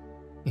voice,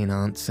 in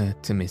answer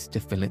to Mr.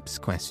 Phillips'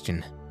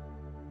 question,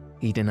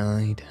 he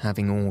denied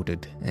having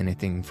ordered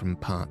anything from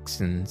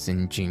Parkson's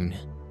in June.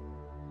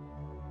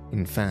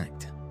 In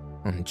fact,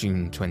 on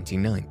June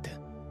 29th,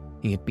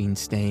 he had been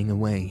staying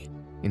away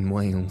in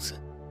Wales.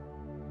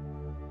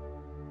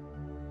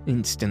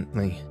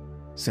 Instantly,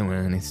 Sir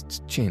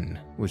Ernest's chin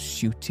was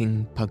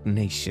shooting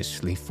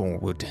pugnaciously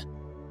forward.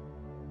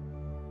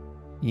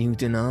 You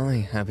deny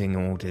having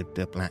ordered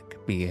the black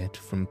beard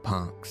from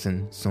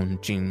Parkson's on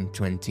June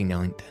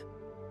 29th?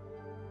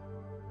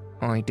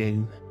 I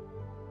do.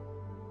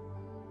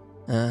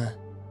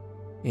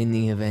 In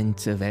the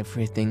event of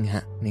everything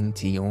happening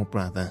to your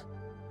brother,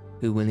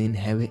 who will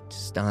inherit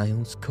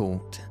Styles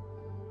Court.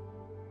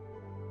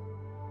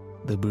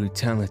 The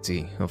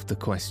brutality of the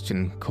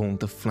question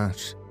called a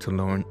flush to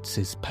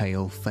Lawrence's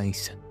pale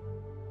face.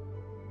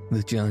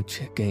 The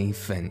judge gave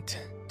vent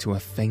to a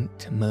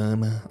faint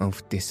murmur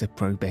of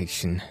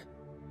disapprobation,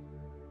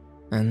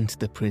 and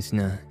the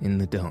prisoner in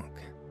the dock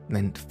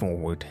leant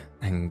forward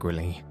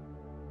angrily.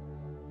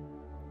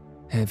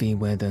 Heavy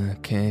weather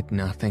cared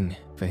nothing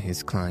for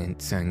his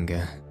client's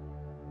anger.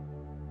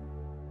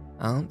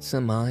 Answer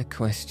my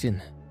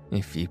question,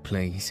 if you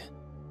please.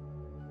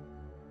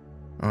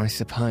 I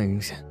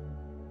suppose,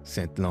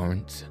 said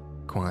Lawrence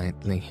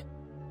quietly,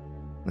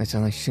 that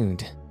I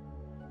should.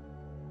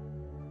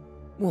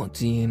 What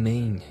do you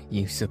mean,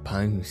 you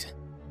suppose?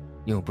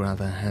 Your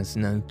brother has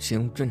no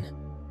children.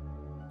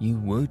 You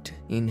would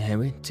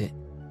inherit it,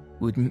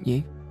 wouldn't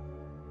you?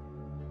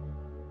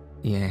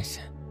 Yes.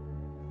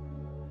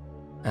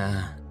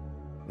 Ah,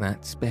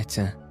 that's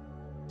better,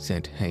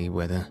 said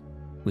Hayweather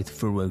with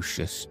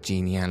ferocious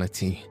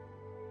geniality.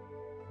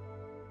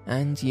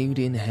 And you'd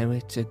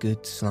inherit a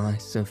good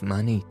slice of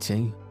money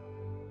too,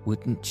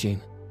 wouldn't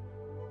you?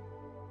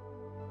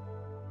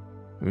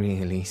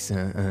 Really,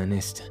 Sir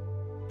Ernest,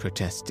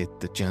 protested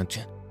the judge.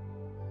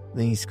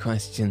 These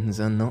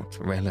questions are not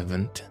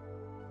relevant.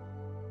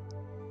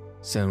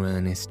 Sir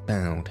Ernest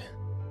bowed,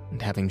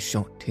 and having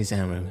shot his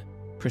arrow,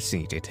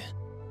 proceeded.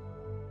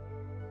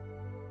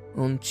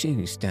 On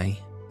Tuesday,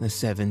 the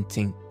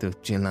 17th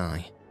of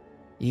July,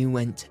 you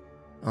went,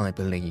 I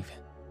believe,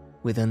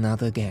 with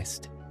another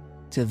guest,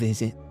 to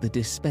visit the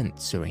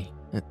dispensary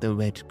at the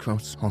Red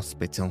Cross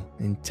Hospital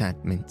in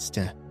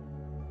Tadminster.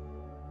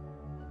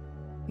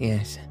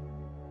 Yes,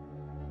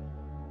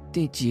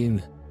 Did you,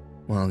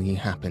 while you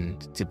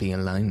happened to be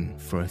alone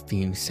for a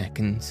few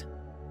seconds,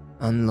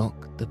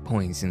 unlock the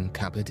poison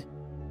cupboard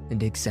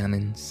and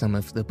examine some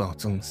of the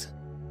bottles?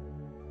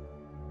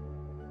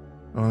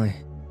 I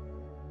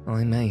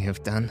may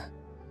have done.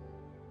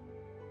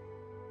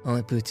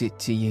 I put it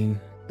to you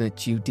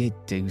that you did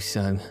do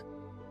so.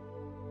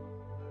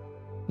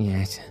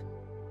 Yet,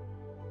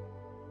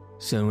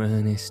 Sir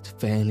Ernest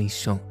fairly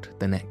shot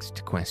the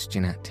next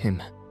question at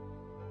him.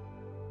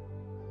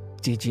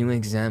 Did you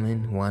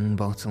examine one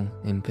bottle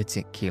in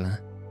particular?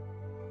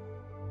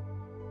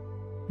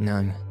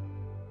 No,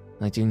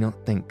 I do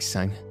not think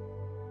so.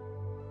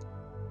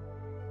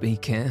 Be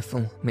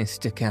careful,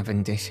 Mr.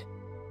 Cavendish.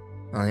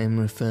 I am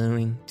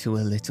referring to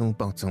a little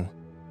bottle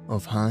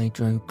of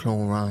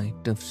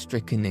hydrochloride of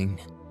strychnine.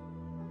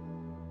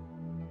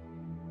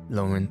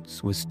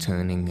 Lawrence was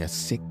turning a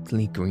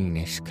sickly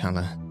greenish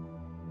colour.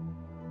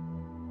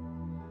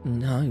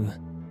 No,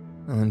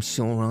 I'm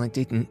sure I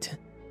didn't.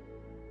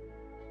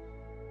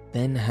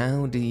 Then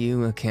how do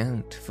you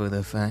account for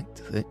the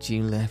fact that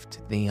you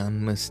left the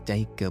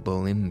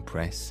unmistakable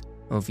impress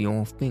of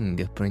your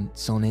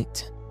fingerprints on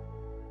it?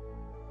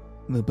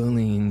 The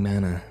bullying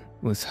manner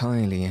was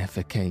highly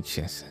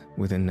efficacious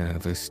with a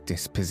nervous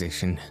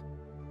disposition.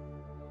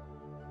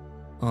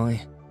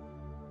 I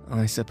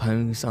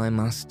suppose I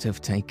must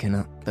have taken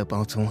up the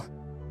bottle.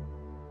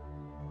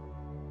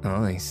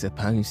 I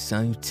suppose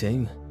so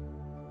too.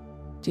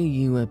 Do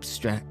you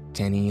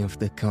abstract any of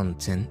the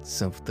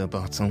contents of the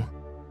bottle?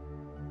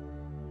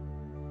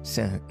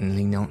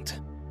 Certainly not.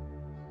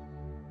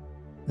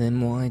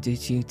 Then why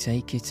did you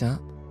take it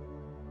up?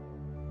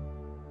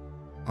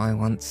 I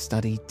once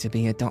studied to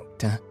be a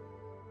doctor.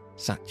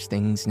 Such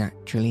things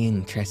naturally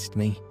interest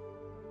me.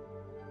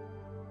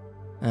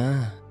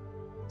 Ah,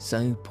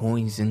 so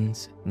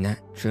poisons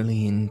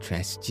naturally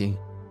interest you,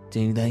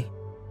 do they?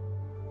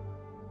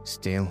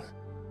 Still,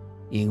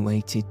 you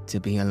waited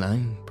to be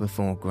alone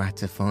before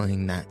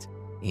gratifying that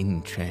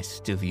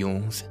interest of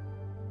yours.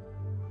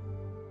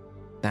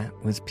 That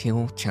was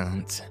pure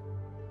chance.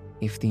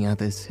 If the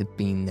others had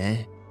been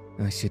there,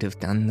 I should have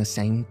done the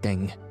same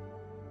thing.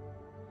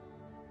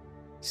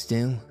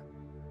 Still,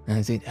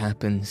 as it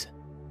happens,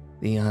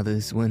 the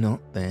others were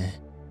not there.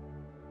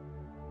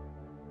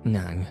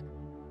 No,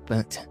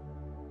 but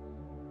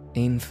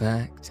in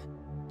fact,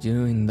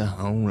 during the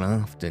whole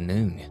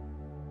afternoon,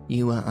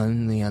 you were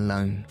only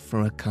alone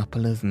for a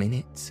couple of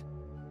minutes.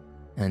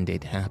 And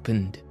it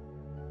happened,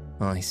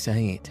 I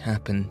say it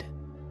happened,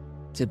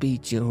 to be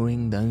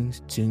during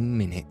those 2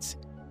 minutes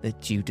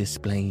that you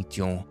displayed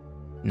your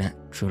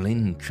natural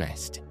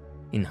interest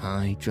in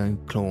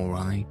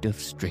hydrochloride of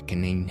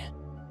strychnine.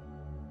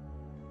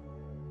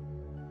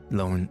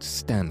 Lawrence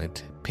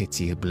stammered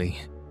pitiably.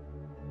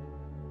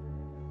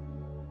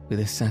 With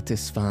a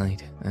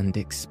satisfied and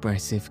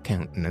expressive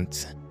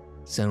countenance,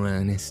 Sir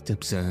Ernest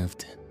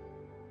observed,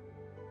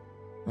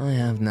 I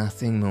have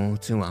nothing more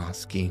to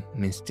ask you,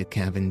 Mr.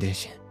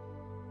 Cavendish.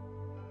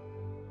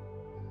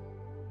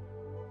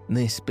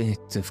 This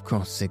bit of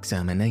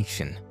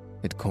cross-examination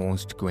had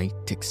caused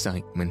great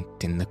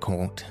excitement in the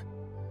court.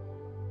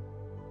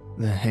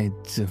 The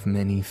heads of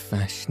many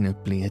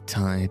fashionably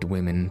attired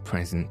women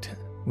present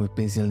were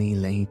busily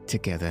laid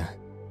together,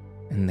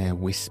 and their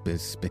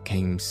whispers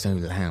became so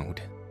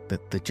loud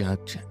that the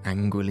judge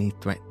angrily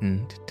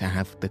threatened to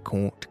have the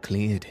court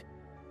cleared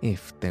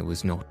if there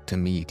was not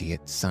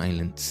immediate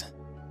silence.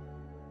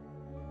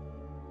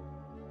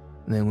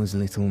 There was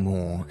little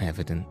more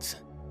evidence.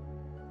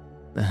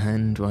 The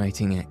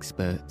handwriting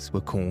experts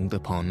were called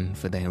upon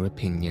for their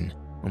opinion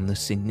on the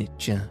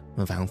signature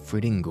of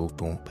Alfred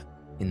Inglethorpe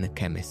in the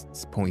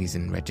chemist's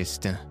poison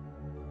register.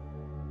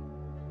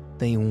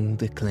 They all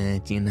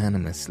declared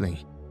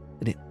unanimously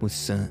that it was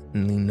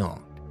certainly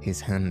not his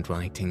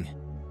handwriting,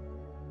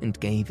 and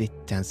gave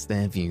it as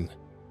their view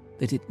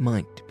that it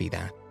might be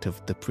that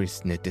of the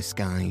prisoner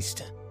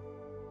disguised.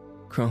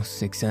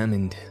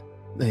 Cross-examined,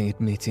 they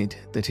admitted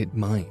that it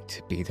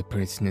might be the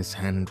prisoner's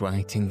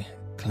handwriting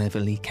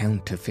cleverly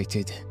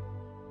counterfeited.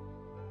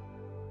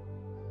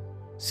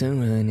 Sir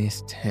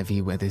Ernest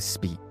Heavyweather's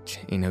speech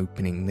in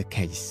opening the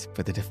case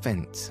for the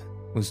defence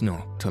was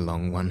not a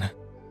long one,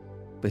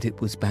 but it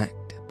was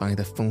backed by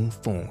the full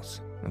force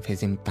of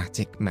his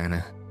emphatic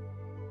manner.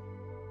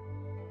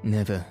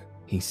 Never,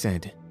 he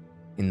said,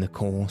 in the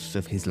course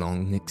of his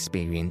long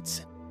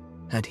experience,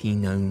 had he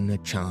known a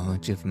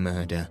charge of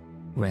murder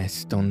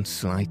rest on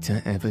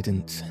slighter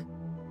evidence.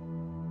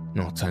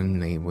 Not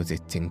only was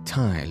it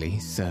entirely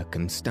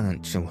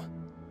circumstantial,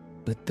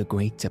 but the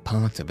greater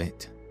part of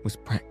it was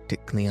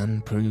practically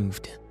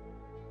unproved.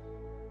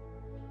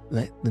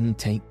 Let them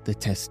take the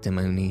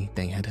testimony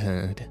they had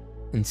heard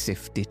and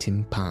sift it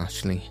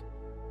impartially.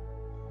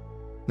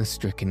 The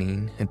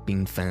strychnine had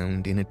been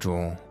found in a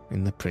drawer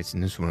in the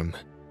prisoner's room.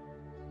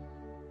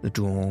 The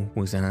drawer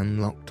was an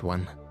unlocked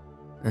one,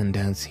 and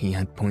as he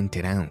had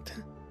pointed out,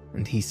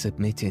 and he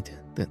submitted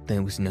that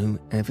there was no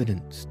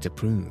evidence to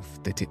prove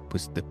that it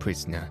was the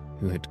prisoner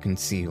who had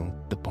concealed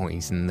the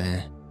poison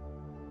there.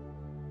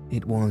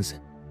 It was,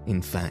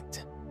 in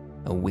fact,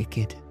 a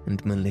wicked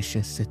and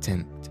malicious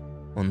attempt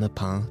on the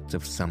part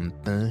of some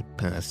third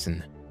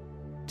person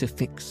to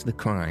fix the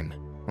crime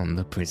on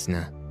the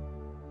prisoner.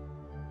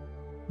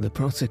 The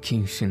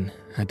prosecution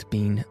had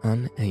been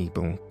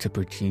unable to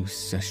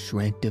produce a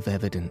shred of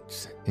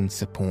evidence in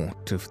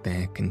support of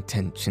their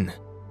contention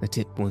that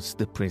it was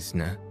the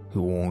prisoner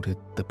who ordered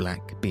the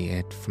black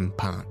beard from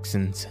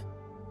Parkson's.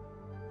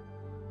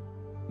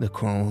 The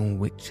quarrel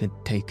which had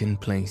taken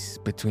place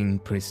between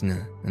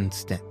prisoner and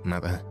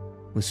stepmother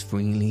was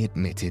freely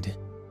admitted,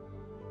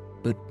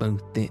 but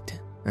both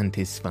it and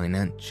his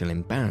financial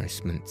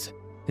embarrassments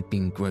had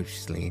been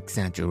grossly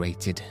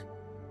exaggerated.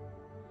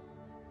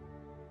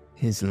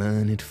 His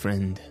learned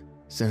friend,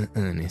 Sir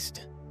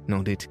Ernest,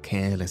 nodded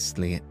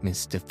carelessly at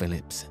Mr.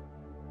 Phillips,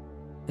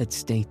 had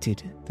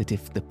stated that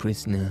if the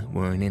prisoner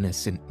were an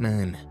innocent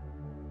man,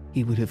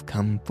 he would have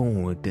come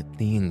forward at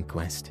the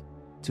inquest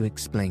to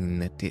explain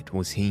that it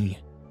was he,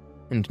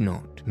 and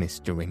not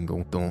Mr.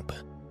 Inglethorpe,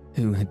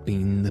 who had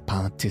been the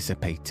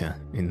participator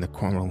in the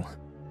quarrel.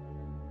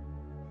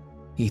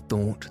 He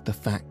thought the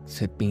facts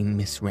had been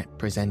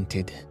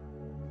misrepresented.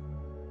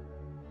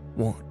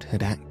 What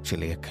had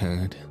actually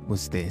occurred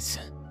was this.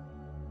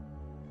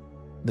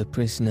 The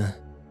prisoner,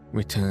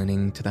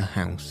 returning to the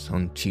house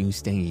on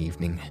Tuesday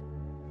evening,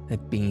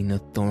 had been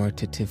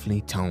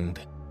authoritatively told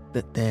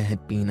that there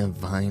had been a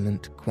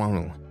violent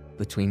quarrel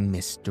between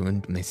Mr.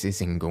 and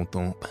Mrs.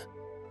 Inglethorpe.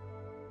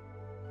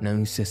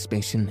 No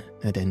suspicion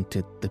had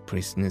entered the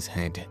prisoner's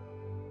head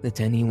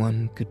that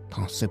anyone could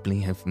possibly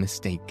have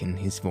mistaken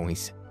his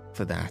voice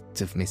for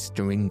that of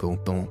Mr.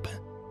 Inglethorpe.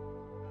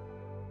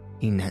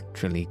 He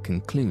naturally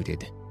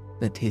concluded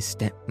that his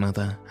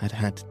stepmother had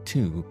had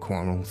 2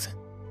 quarrels.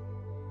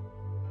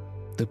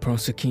 The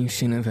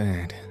prosecution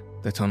averred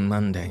that on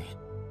Monday,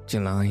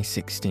 July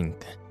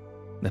 16th,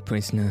 the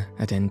prisoner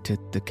had entered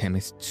the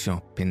chemist's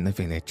shop in the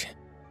village,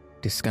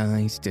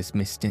 disguised as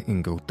Mr.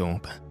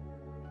 Inglethorpe.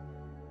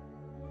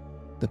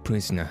 The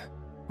prisoner,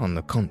 on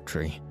the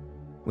contrary,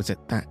 was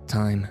at that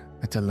time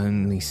at a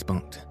lonely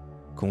spot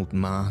called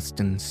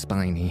Marston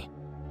Spiney,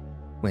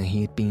 where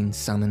he had been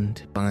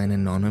summoned by an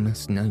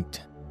anonymous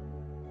note,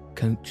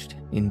 coached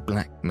in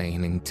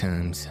blackmailing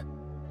terms,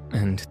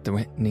 and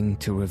threatening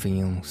to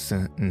reveal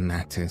certain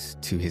matters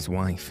to his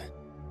wife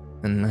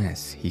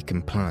unless he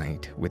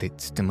complied with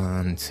its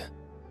demands.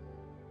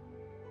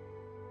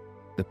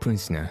 The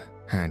prisoner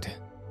had,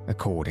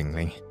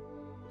 accordingly,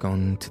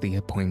 gone to the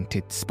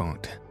appointed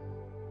spot,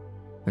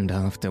 and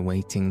after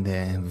waiting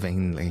there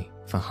vainly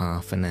for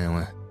half an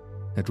hour,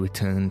 had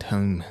returned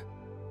home.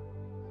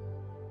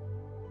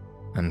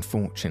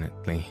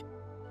 Unfortunately,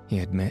 he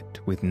had met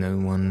with no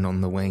one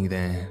on the way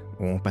there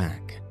or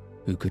back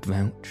who could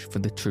vouch for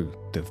the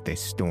truth of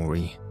this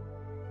story.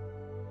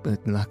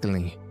 But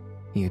luckily,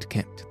 he had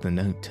kept the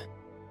note,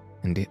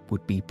 and it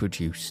would be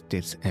produced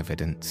as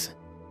evidence.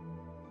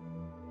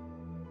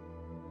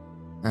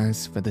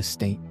 As for the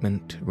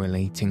statement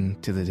relating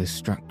to the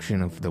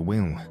destruction of the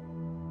will,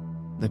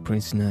 the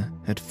prisoner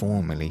had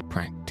formerly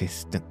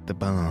practiced at the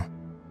bar,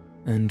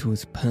 and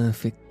was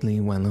perfectly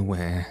well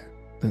aware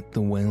that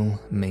the will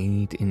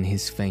made in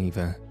his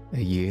favour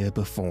a year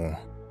before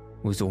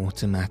was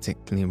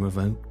automatically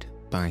revoked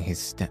by his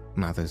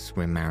stepmother's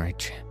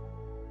remarriage.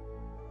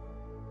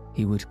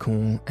 He would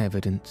call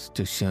evidence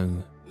to show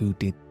who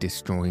did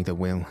destroy the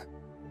will,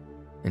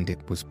 and it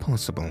was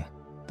possible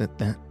that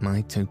that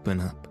might open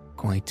up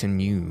quite a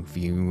new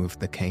view of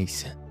the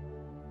case.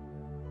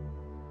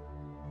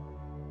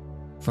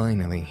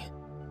 Finally,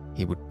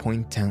 he would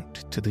point out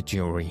to the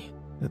jury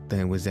that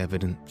there was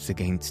evidence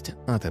against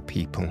other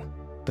people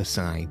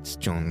besides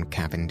John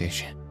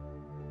Cavendish.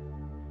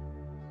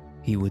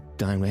 He would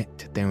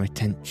direct their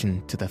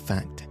attention to the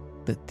fact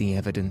that the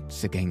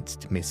evidence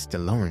against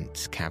Mr.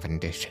 Lawrence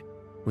Cavendish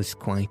was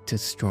quite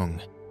as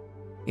strong,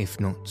 if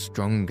not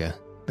stronger,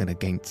 than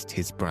against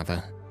his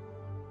brother.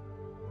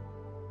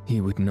 He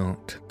would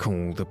not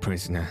call the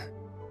prisoner.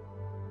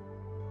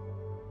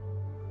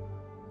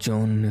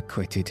 John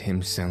acquitted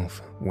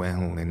himself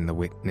well in the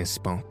witness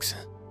box.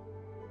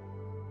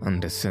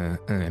 Under Sir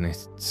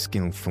Ernest's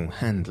skillful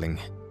handling,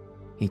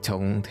 he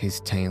told his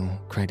tale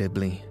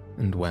credibly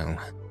and well.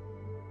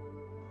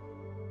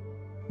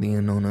 The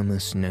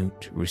anonymous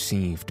note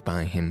received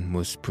by him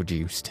was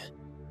produced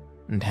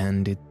and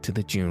handed to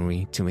the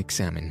jury to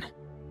examine.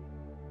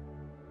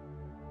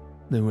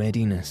 The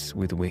readiness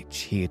with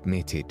which he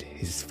admitted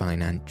his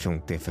financial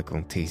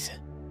difficulties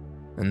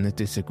and the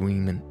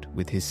disagreement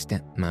with his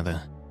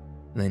stepmother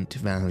lent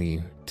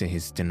value to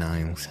his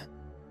denials.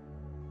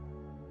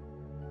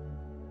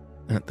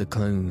 At the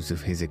close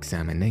of his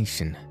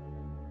examination,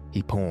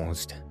 he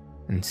paused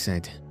and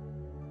said,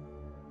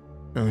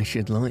 "I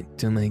should like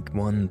to make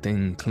one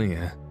thing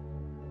clear.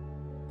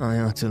 I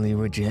utterly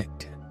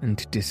reject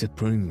and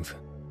disapprove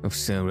of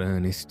Sir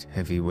Ernest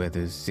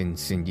Heavyweather's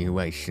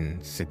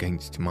insinuations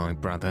against my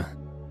brother.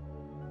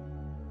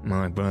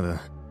 My brother,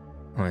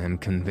 I am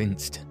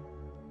convinced,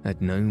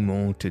 had no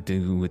more to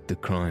do with the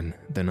crime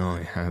than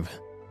I have."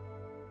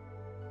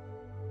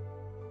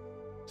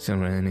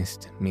 Sir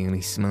Ernest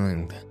merely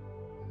smiled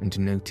and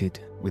noted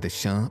with a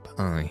sharp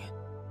eye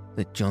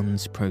that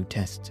John's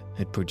protest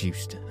had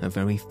produced a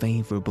very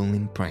favourable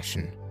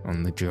impression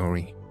on the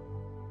jury.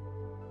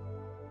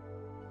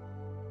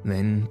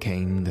 Then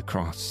came the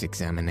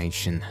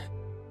cross-examination.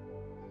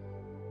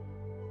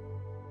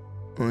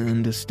 "I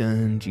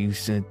understand you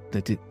said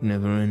that it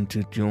never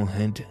entered your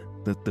head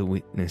that the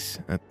witness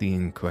at the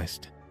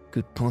inquest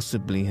could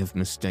possibly have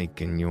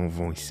mistaken your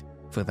voice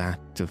for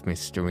that of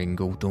Mr.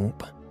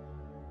 Inglethorpe.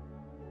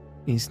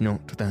 Is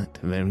not that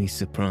very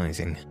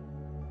surprising?"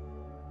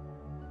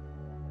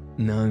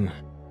 "No,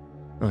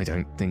 I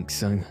don't think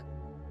so.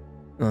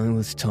 I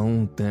was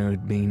told there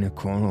had been a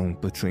quarrel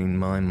between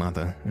my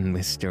mother and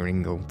Mr.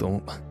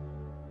 Inglethorpe,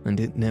 and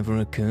it never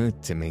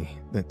occurred to me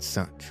that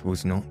such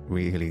was not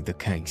really the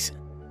case.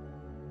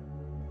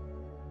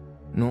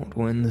 Not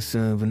when the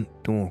servant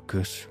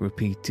Dorcas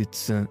repeated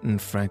certain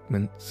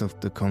fragments of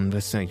the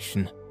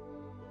conversation,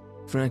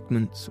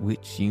 fragments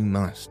which you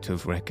must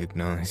have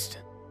recognised."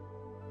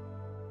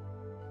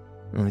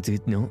 "I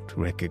did not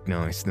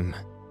recognise them."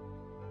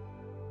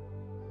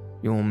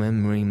 "Your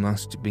memory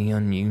must be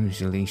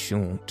unusually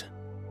short."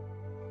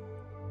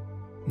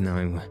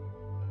 "No,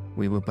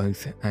 we were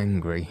both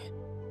angry,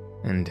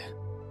 and,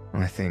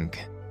 I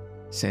think,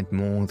 said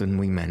more than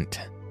we meant.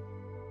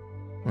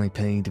 I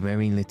paid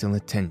very little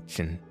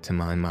attention to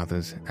my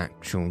mother's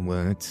actual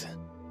words."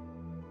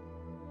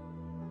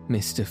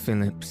 Mr.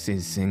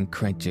 Phillips's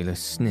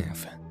incredulous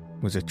sniff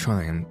was a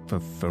triumph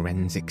of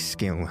forensic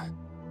skill.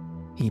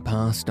 He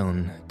passed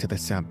on to the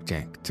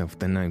subject of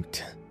the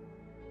note.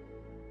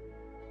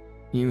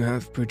 "You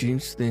have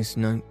produced this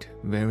note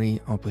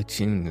very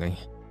opportunely.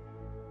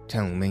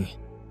 Tell me,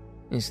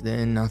 is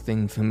there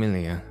nothing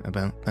familiar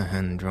about the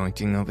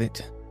handwriting of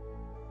it?"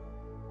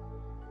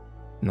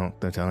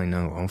 "Not that I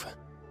know of."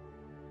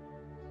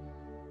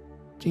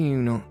 "Do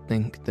you not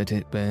think that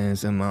it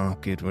bears a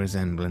marked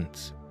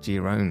resemblance to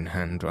your own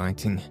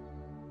handwriting,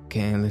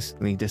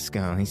 carelessly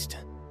disguised?"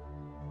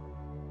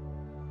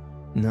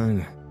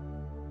 "No,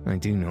 I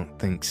do not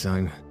think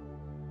so."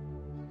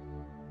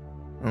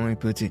 "I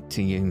put it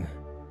to you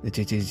that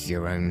it is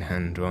your own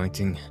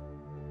handwriting."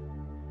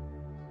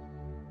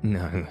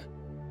 "No."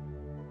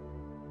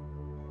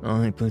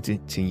 "I put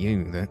it to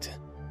you that,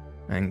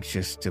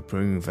 anxious to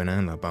prove an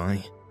alibi,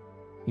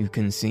 you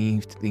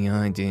conceived the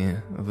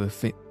idea of a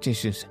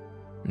fictitious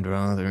and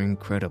rather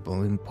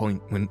incredible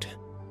appointment,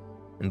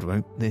 and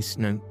wrote this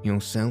note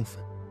yourself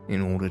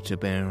in order to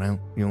bear out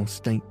your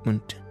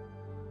statement."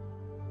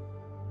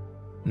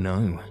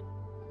 "No."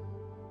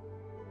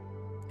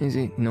 "Is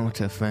it not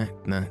a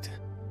fact that,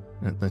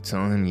 at the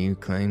time you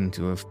claim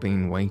to have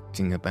been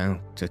waiting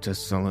about at a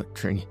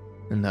solitary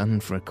and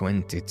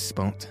unfrequented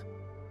spot,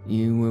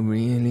 you were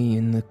really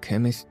in the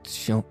chemist's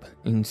shop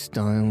in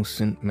Style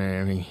St.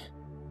 Mary,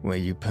 where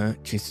you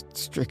purchased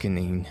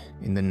strychnine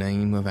in the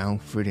name of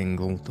Alfred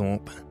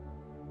Inglethorpe?"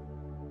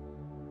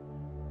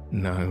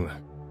 "No,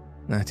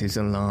 that is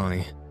a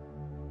lie."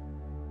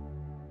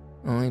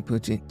 "I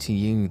put it to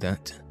you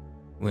that,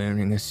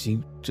 wearing a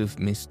suit of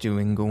Mr.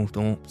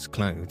 Inglethorpe's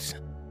clothes,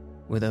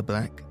 with a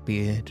black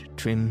beard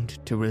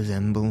trimmed to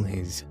resemble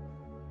his,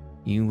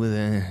 you were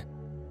there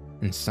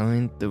and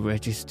signed the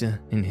register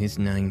in his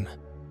name."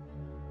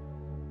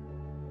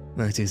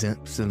 "That is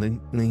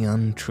absolutely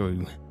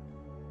untrue."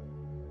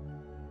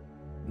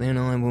 "Then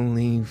I will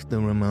leave the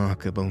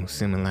remarkable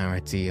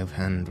similarity of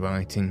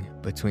handwriting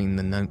between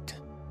the note,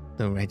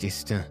 the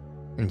register,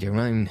 and your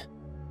own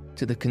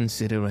to the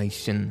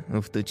consideration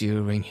of the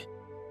jury,"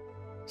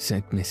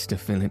 said Mr.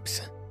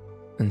 Phillips,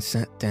 and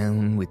sat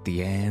down with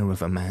the air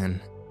of a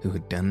man who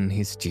had done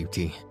his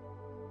duty,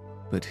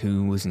 but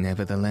who was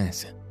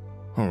nevertheless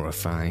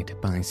horrified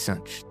by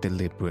such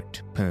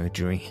deliberate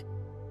perjury.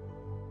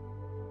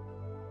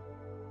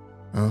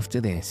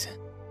 After this,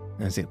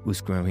 as it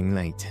was growing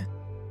late,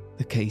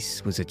 the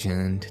case was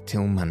adjourned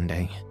till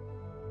Monday.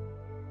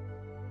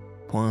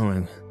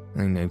 Poirot,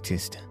 I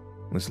noticed,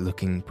 was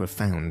looking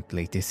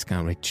profoundly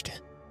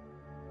discouraged.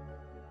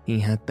 He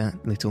had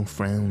that little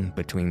frown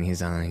between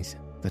his eyes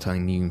that I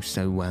knew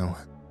so well.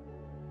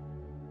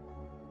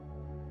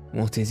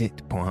 "What is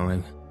it,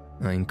 Poirot?"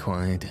 I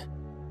inquired.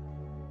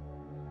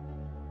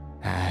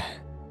 "Ah,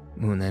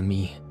 mon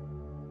ami,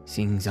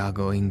 things are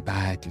going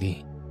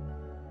badly.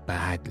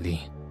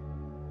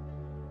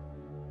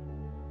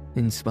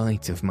 In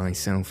spite of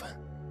myself,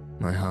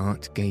 my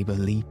heart gave a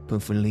leap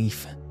of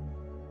relief.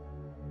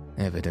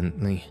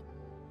 Evidently,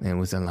 there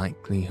was a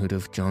likelihood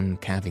of John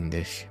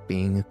Cavendish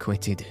being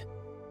acquitted.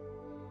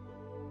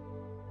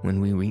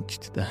 When we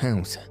reached the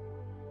house,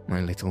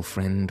 my little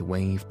friend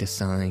waved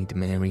aside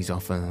Mary's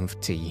offer of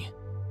tea.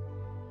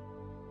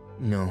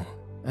 "No,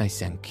 I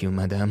thank you,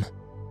 madame.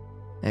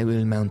 I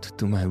will mount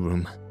to my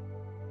room."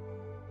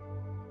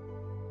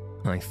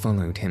 I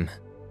followed him.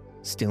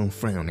 Still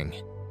frowning,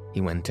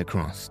 he went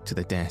across to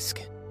the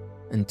desk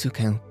and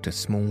took out a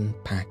small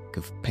pack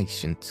of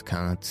patience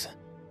cards.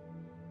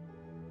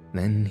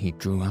 Then he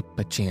drew up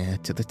a chair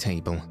to the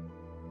table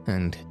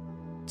and,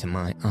 to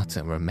my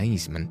utter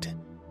amazement,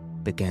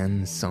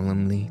 began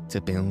solemnly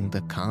to build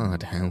a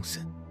card house.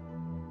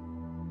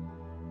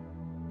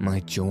 My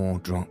jaw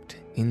dropped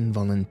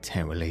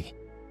involuntarily,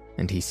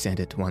 and he said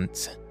at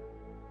once,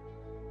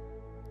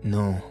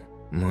 "No,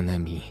 mon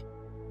ami,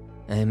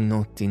 I am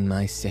not in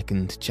my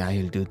second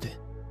childhood.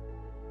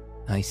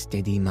 I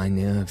steady my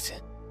nerves,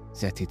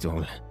 that is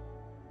all.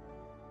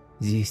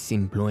 This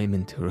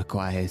employment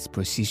requires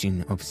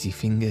precision of the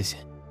fingers.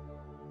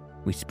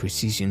 With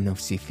precision of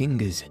the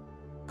fingers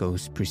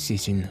goes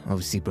precision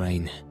of the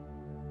brain.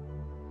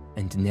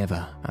 And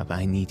never have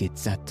I needed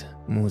that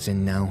more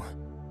than now."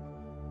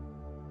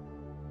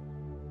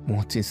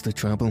 "What is the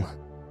trouble?"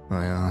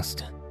 I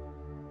asked.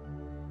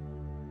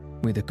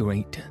 With a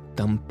great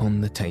thump on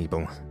the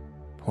table,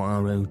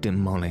 Poirot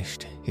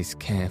demolished his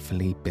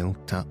carefully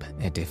built-up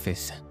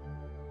edifice.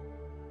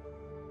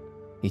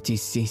 "It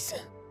is this,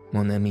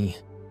 mon ami,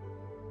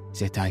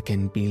 that I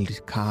can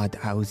build card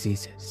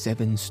houses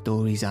 7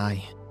 stories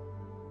high,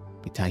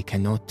 but I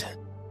cannot,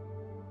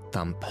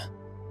 thump,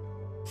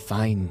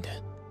 find,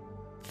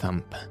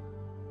 thump,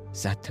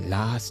 that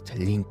last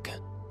link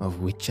of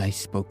which I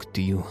spoke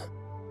to you."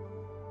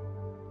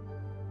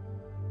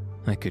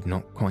 I could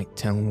not quite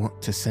tell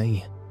what to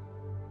say,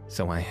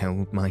 so I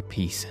held my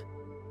peace,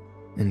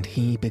 and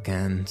he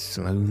began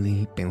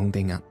slowly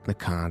building up the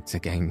cards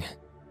again,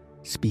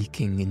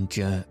 speaking in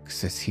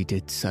jerks as he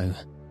did so.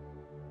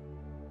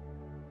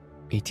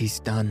 "It is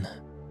done,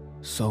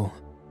 so,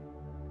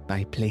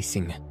 by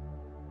placing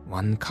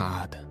one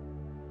card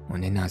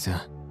on another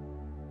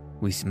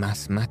with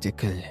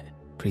mathematical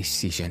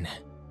precision."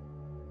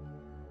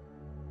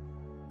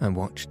 I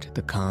watched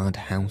the card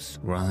house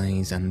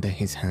rise under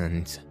his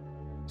hands,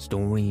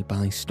 story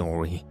by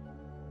story.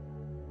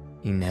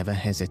 He never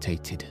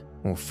hesitated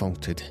or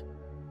faltered.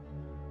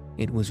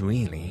 It was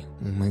really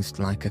almost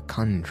like a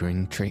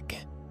conjuring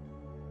trick.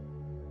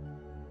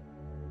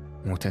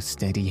 "What a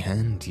steady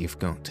hand you've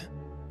got,"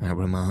 I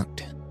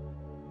remarked.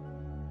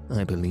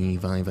 "I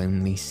believe I've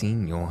only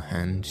seen your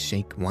hand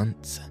shake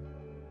once."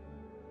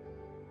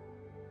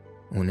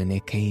 "On an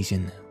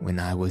occasion when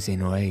I was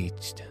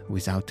enraged,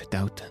 without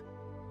doubt,"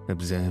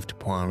 observed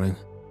Poirot,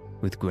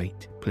 with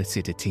great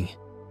placidity.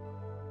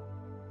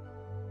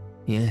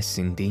 "Yes,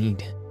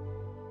 indeed.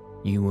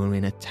 You were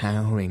in a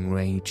towering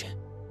rage.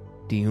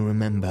 Do you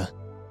remember?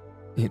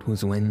 It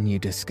was when you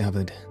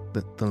discovered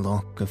that the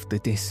lock of the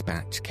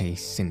dispatch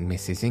case in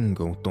Mrs.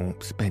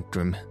 Inglethorpe's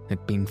bedroom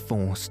had been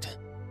forced.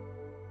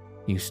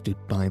 You stood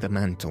by the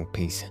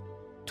mantelpiece,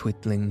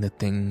 twiddling the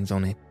things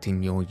on it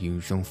in your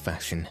usual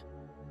fashion,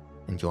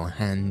 and your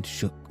hand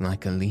shook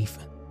like a leaf,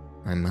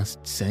 I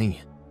must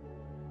say."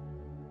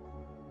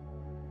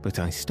 But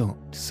I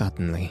stopped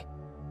suddenly,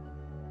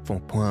 for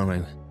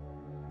Poirot,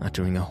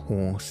 uttering a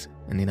hoarse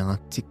and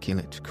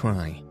inarticulate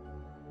cry,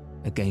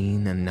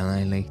 again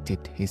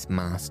annihilated his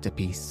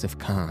masterpiece of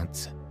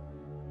cards,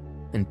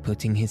 and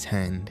putting his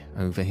hand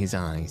over his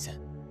eyes,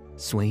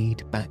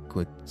 swayed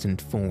backwards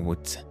and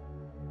forwards,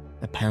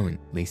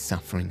 apparently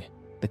suffering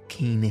the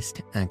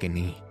keenest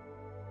agony.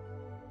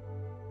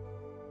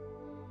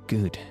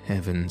 "Good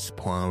heavens,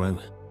 Poirot,"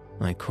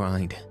 I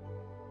cried.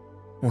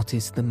 "What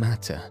is the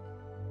matter?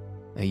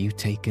 Are you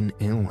taken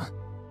ill?"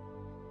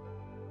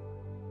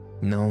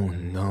 "No,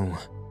 no,"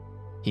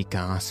 he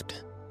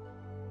gasped.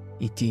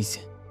 It is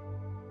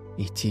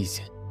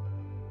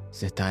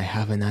that I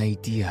have an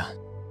idea."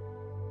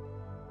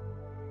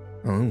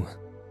 "Oh,"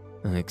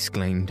 I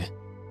exclaimed,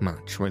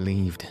 much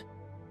relieved.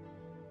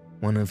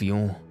 "One of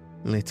your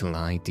little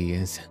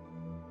ideas."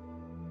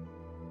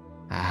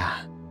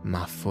 "Ah,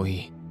 ma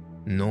foi,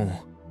 no,"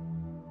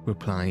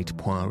 replied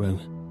Poirot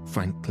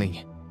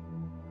frankly.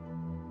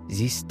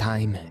 "This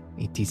time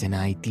it is an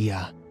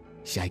idea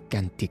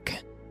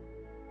gigantic,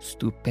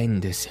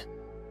 stupendous.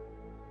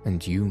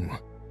 And you,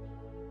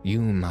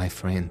 my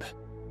friend,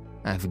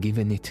 have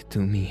given it to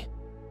me."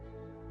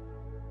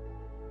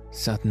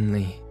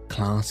 Suddenly,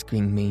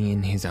 clasping me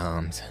in his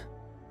arms,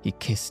 he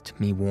kissed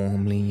me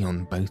warmly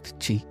on both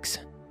cheeks,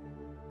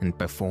 and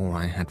before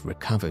I had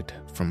recovered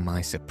from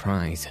my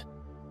surprise,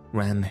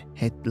 ran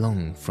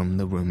headlong from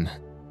the room.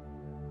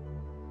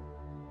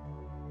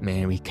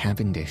 Mary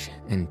Cavendish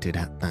entered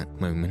at that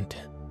moment.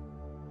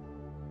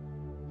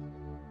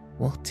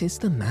 "What is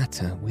the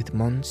matter with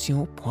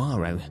Monsieur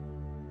Poirot?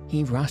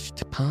 He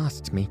rushed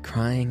past me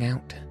crying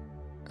out,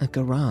 'A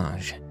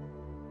garage!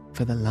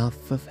 For the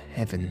love of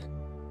heaven,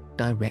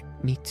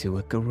 direct me to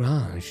a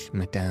garage,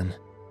 madame.'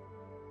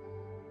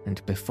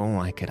 And before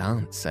I could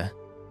answer,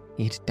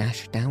 he had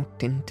dashed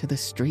out into the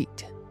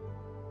street."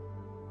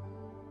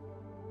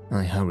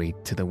 I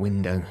hurried to the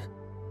window.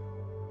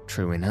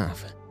 True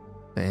enough,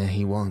 there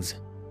he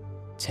was,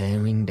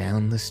 tearing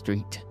down the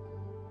street,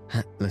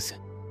 hatless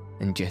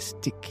and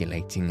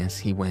gesticulating as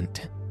he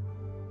went.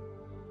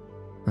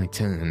 I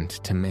turned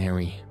to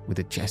Mary with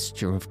a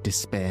gesture of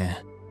despair.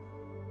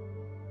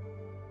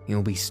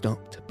 "He'll be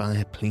stopped by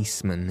a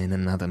policeman in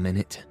another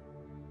minute.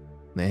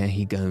 There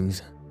he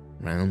goes,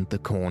 round the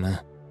corner."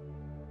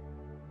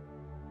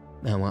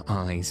 Our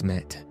eyes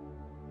met,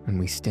 and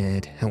we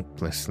stared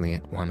helplessly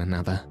at one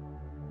another.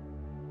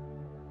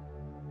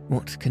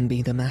 "What can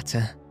be the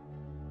matter?"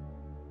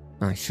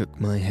 I shook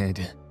my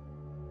head.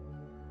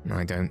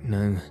 I don't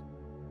know.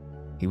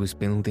 He was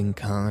building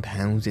card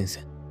houses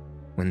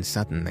when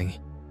suddenly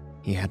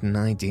he had an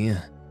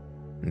idea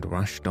and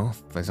rushed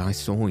off as I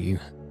saw you."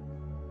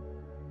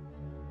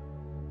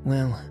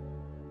 "Well,"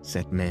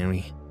 said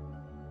Mary,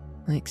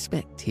 "I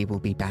expect he will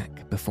be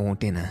back before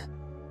dinner."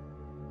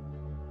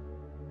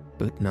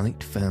 But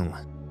night fell,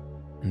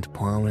 and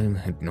Poirot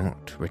had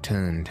not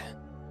returned.